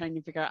idea. I'm just trying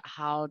to figure out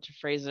how to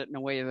phrase it in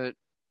a way that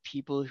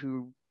people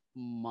who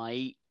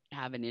might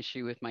have an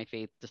issue with my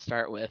faith to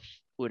start with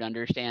would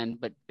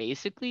understand. But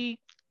basically,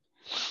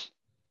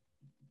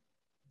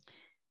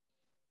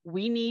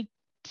 we need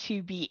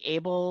to be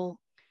able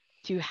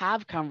to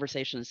have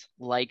conversations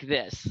like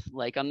this,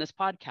 like on this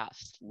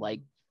podcast,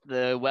 like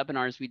the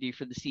webinars we do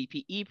for the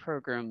CPE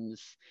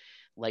programs,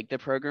 like the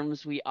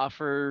programs we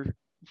offer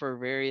for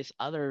various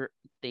other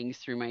things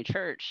through my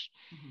church.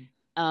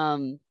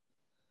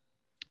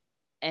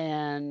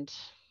 And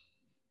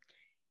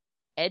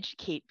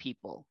educate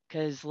people,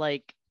 because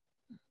like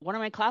one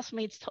of my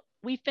classmates,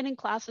 we've been in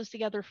classes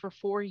together for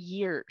 4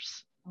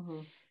 years.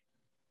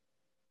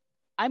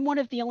 I'm one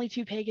of the only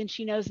 2 pagans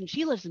she knows, and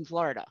she lives in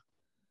Florida.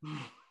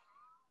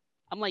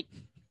 I'm like,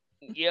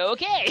 you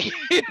okay?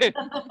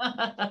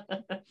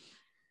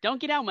 Don't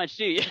get out much,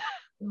 do you?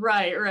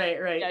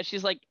 Right. Yeah,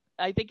 she's like,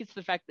 I think it's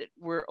the fact that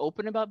we're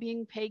open about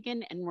being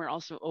pagan, and we're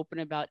also open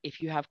about,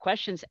 if you have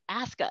questions,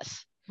 ask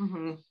us.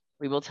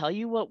 We will tell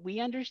you what we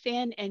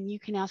understand, and you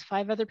can ask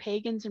 5 other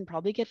pagans and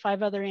probably get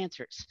 5 other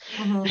answers.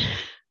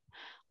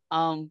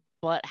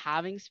 But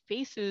having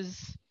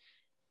spaces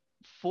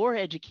for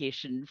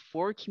education,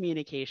 for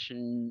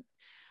communication.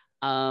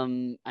 I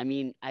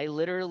mean, I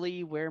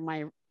literally wear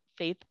my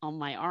faith on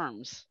my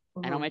arms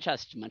and on my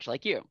chest, much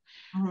like you.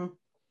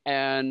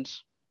 And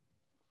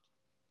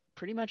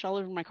pretty much all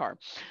over my car.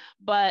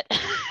 But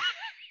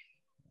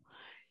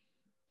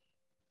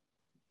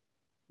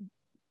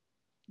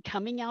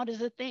coming out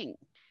is a thing.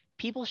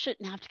 People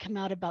shouldn't have to come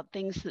out about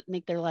things that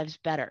make their lives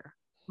better.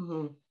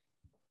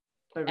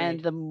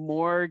 And the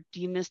more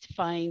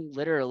demystifying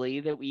literally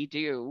that we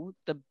do,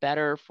 the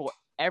better for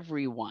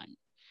everyone.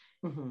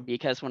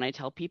 Because when I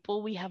tell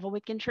people we have a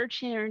Wiccan church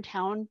here in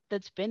town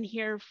that's been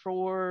here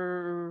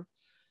for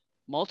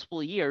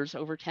multiple years,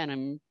 over 10,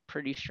 I'm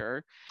pretty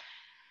sure,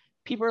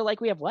 people are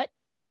like, we have what?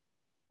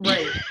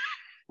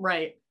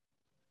 Right.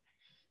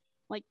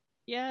 Like,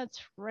 yeah,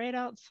 it's right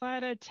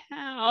outside of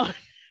town.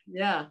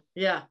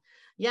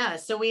 Yeah.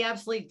 So we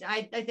absolutely,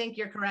 I think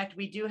you're correct.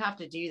 We do have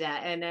to do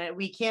that. And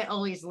we can't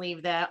always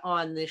leave that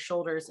on the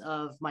shoulders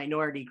of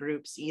minority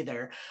groups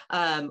either.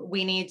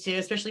 We need to,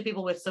 especially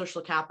people with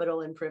social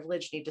capital and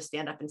privilege, need to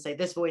stand up and say,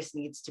 this voice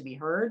needs to be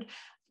heard.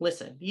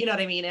 Listen, you know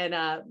what I mean? And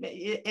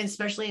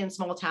especially in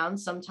small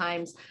towns,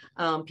 sometimes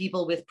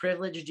people with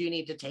privilege do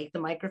need to take the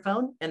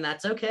microphone, and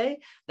that's okay.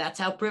 That's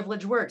how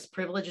privilege works.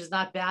 Privilege is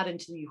not bad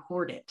until you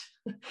hoard it.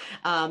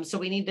 So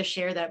we need to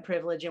share that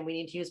privilege, and we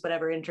need to use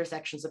whatever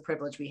intersections of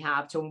privilege we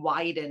have to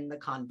widen the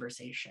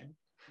conversation.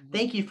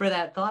 Thank you for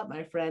that thought,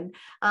 my friend.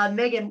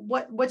 Megan,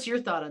 what's your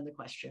thought on the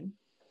question?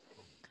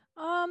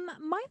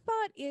 My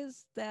thought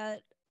is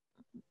that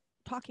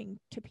talking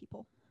to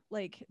people,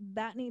 like,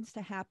 that needs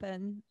to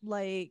happen.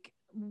 Like,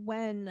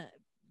 when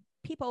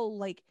people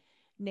like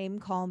name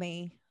call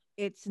me,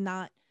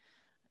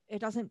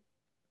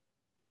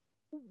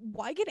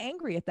 why get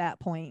angry at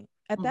that point?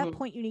 At that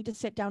point, you need to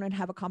sit down and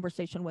have a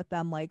conversation with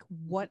them. Like,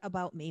 what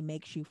about me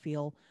makes you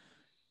feel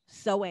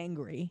so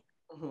angry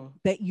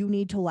that you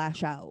need to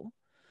lash out?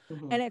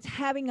 And it's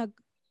having a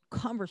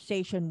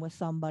conversation with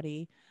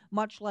somebody,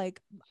 much like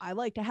I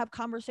like to have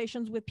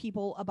conversations with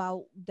people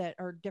about that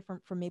are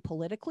different from me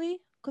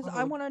politically, because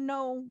I want to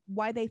know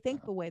why they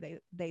think the way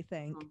they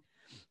think.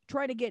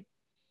 Try to get,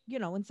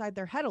 inside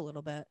their head a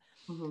little bit,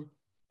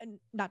 and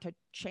not to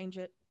change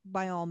it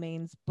by all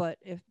means, but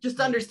if just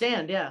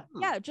understand,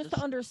 just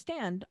to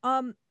understand.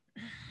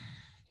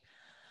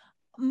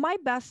 My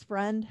best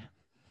friend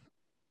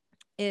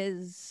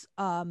is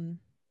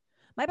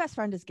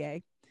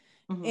gay,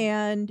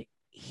 and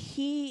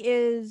he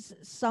is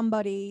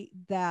somebody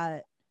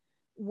that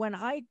when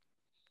I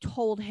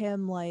told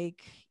him,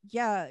 like,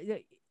 yeah,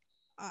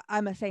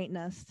 I'm a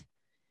Satanist,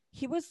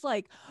 he was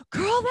like,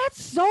 girl,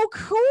 that's so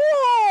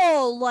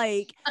cool.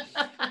 Like,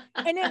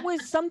 and it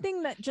was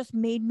something that just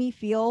made me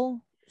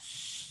feel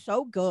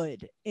so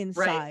good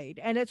inside.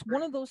 And it's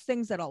one of those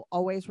things that I'll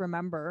always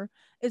remember,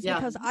 is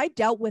because I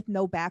dealt with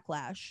no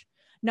backlash.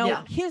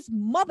 Now, his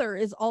mother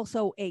is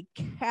also a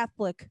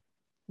Catholic,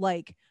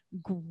 like,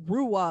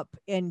 grew up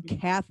in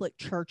Catholic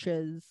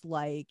churches,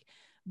 like,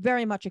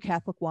 very much a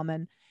Catholic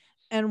woman.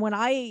 And when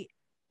I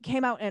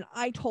came out and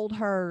I told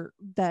her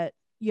that,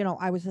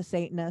 I was a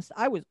Satanist,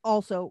 I was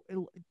also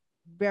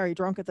very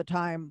drunk at the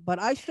time, but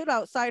I stood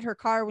outside her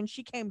car when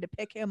she came to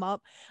pick him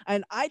up,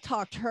 and I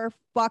talked her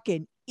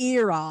fucking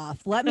ear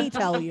off, let me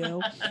tell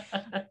you.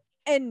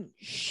 And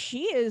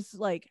she is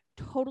like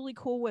totally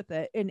cool with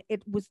it. And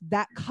it was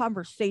that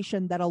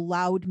conversation that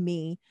allowed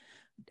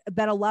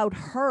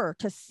her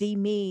to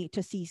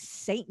see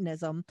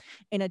Satanism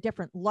in a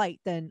different light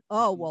than,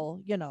 oh,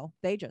 well,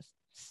 they just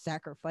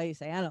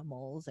sacrifice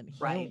animals and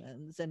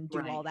humans and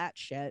do all that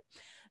shit.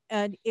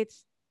 And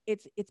it's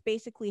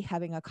basically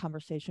having a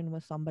conversation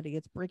with somebody.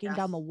 It's breaking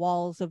down the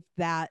walls of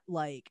that,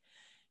 like,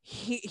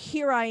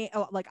 here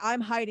I'm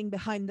hiding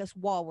behind this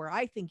wall where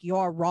I think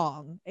you're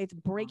wrong. It's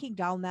breaking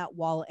down that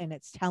wall, and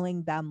it's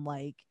telling them,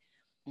 like,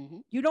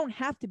 you don't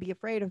have to be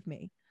afraid of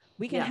me.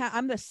 We can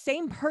I'm the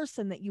same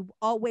person that you've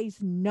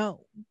always known.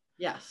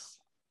 Yes.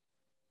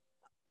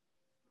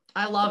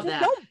 I love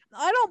that.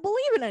 I don't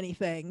believe in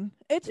anything.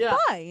 It's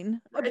fine.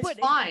 It's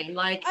fine.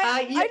 Like,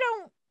 I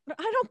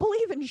don't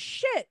believe in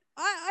shit.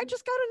 I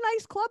just got a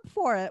nice club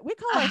for it. We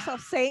call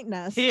ourselves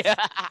Satanists.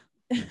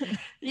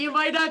 You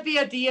might not be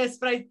a deist,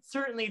 but I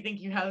certainly think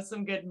you have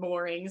some good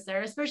moorings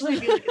there, especially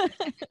if you look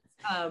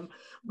at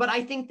but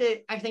I think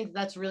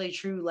that's really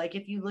true. Like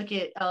if you look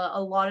at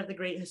a lot of the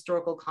great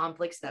historical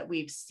conflicts that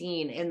we've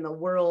seen in the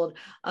world,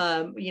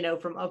 from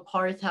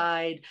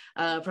apartheid,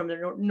 from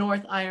the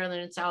North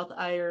Ireland and South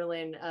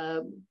Ireland,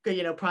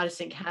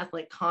 Protestant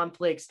Catholic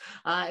conflicts,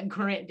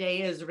 current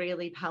day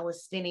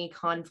Israeli-Palestinian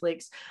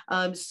conflicts,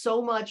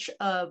 so much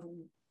of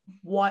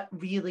what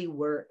really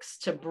works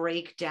to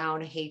break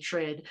down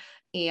hatred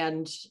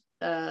is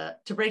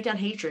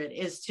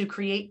to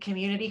create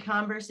community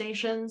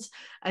conversations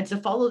and to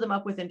follow them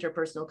up with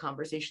interpersonal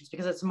conversations,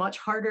 because it's much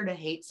harder to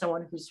hate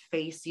someone whose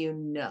face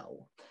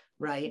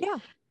right? Yeah.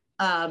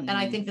 And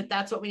I think that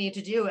that's what we need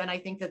to do. And I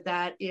think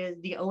that is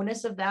the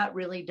onus of that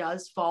really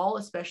does fall,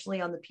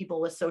 especially on the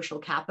people with social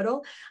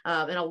capital.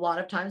 And a lot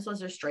of times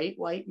those are straight,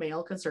 white,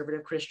 male,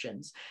 conservative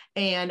Christians.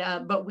 And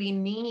but we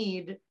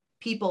need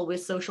people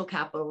with social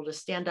capital to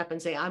stand up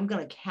and say, I'm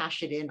going to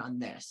cash it in on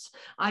this.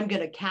 I'm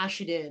going to cash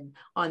it in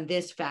on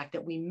this fact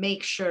that we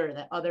make sure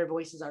that other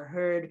voices are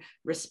heard,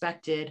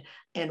 respected,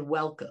 and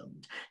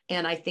welcomed.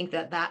 And I think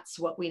that that's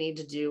what we need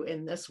to do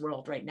in this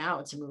world right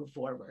now to move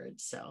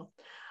forward. So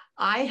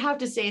I have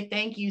to say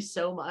thank you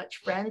so much,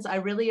 friends. I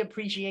really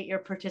appreciate your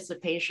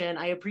participation.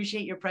 I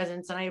appreciate your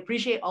presence, and I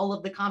appreciate all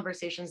of the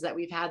conversations that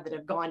we've had that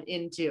have gone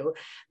into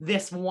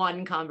this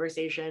one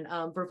conversation.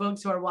 For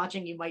folks who are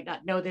watching, you might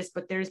not know this,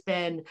 but there's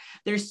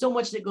so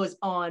much that goes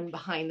on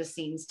behind the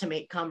scenes to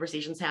make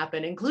conversations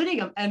happen, including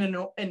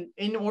an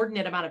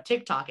inordinate amount of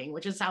TikToking,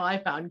 which is how I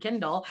found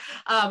Kindle,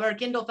 or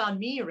Kindle found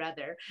me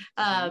rather.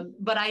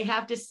 But I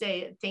have to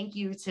say thank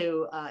you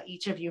to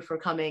each of you for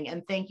coming,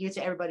 and thank you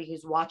to everybody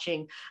who's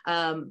watching.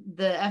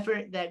 The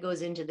effort that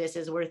goes into this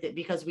is worth it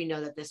because we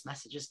know that this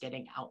message is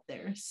getting out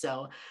there.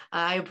 So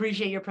I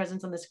appreciate your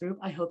presence on this group.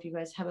 I hope you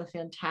guys have a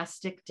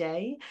fantastic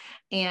day.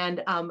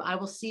 And I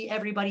will see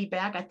everybody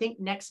back. I think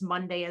next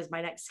Monday is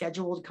my next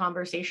scheduled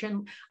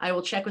conversation. I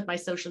will check with my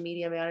social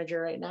media manager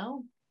right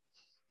now.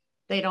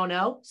 They don't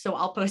know, so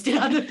I'll post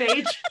it on the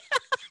page.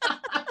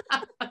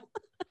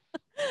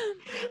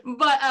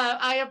 But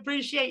I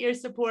appreciate your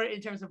support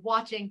in terms of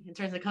watching, in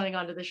terms of coming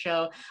onto the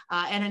show,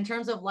 and in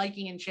terms of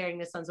liking and sharing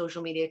this on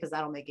social media, because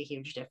that'll make a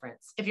huge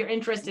difference. If you're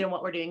interested in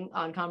what we're doing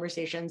on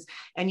Conversations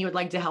and you would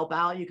like to help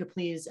out, you could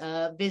please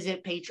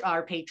visit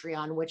our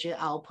Patreon, which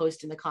I'll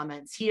post in the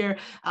comments here.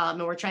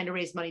 And we're trying to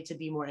raise money to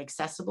be more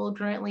accessible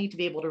currently, to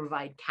be able to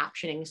provide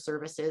captioning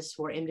services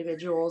for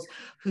individuals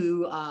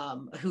who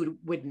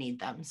would need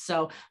them.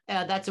 So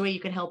that's a way you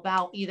can help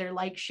out. Either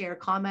like, share,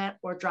 comment,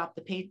 or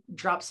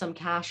drop some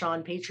cash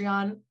on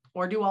Patreon,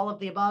 or do all of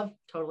the above.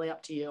 Totally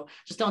up to you.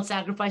 Just don't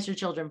sacrifice your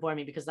children for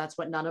me, because that's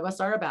what none of us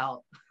are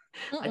about.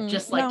 I'd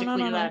just like to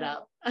clear that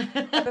up.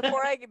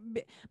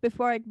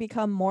 Before I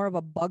become more of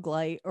a bug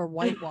light or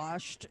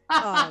whitewashed,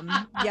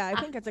 I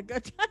think it's a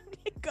good time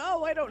to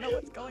go. I don't know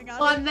what's going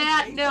on. On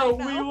that note,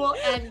 we will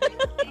end.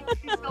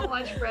 Thank you so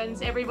much,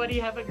 friends. Everybody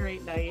have a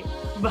great night.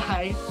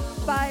 Bye.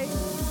 Bye.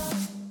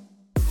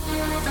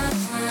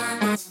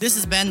 This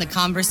has been the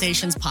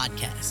Conversations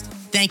Podcast.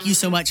 Thank you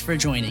so much for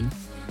joining.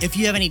 If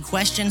you have any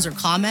questions or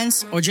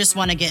comments, or just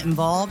want to get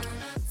involved,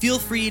 feel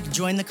free to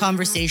join the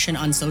conversation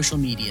on social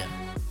media.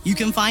 You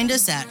can find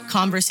us at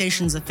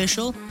Conversations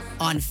Official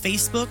on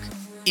Facebook,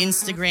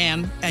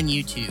 Instagram, and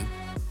YouTube.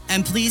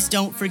 And please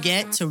don't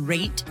forget to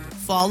rate,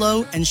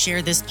 follow, and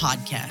share this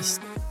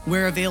podcast.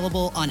 We're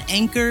available on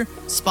Anchor,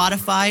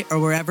 Spotify, or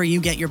wherever you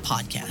get your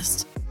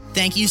podcasts.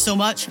 Thank you so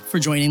much for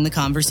joining the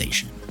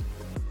conversation.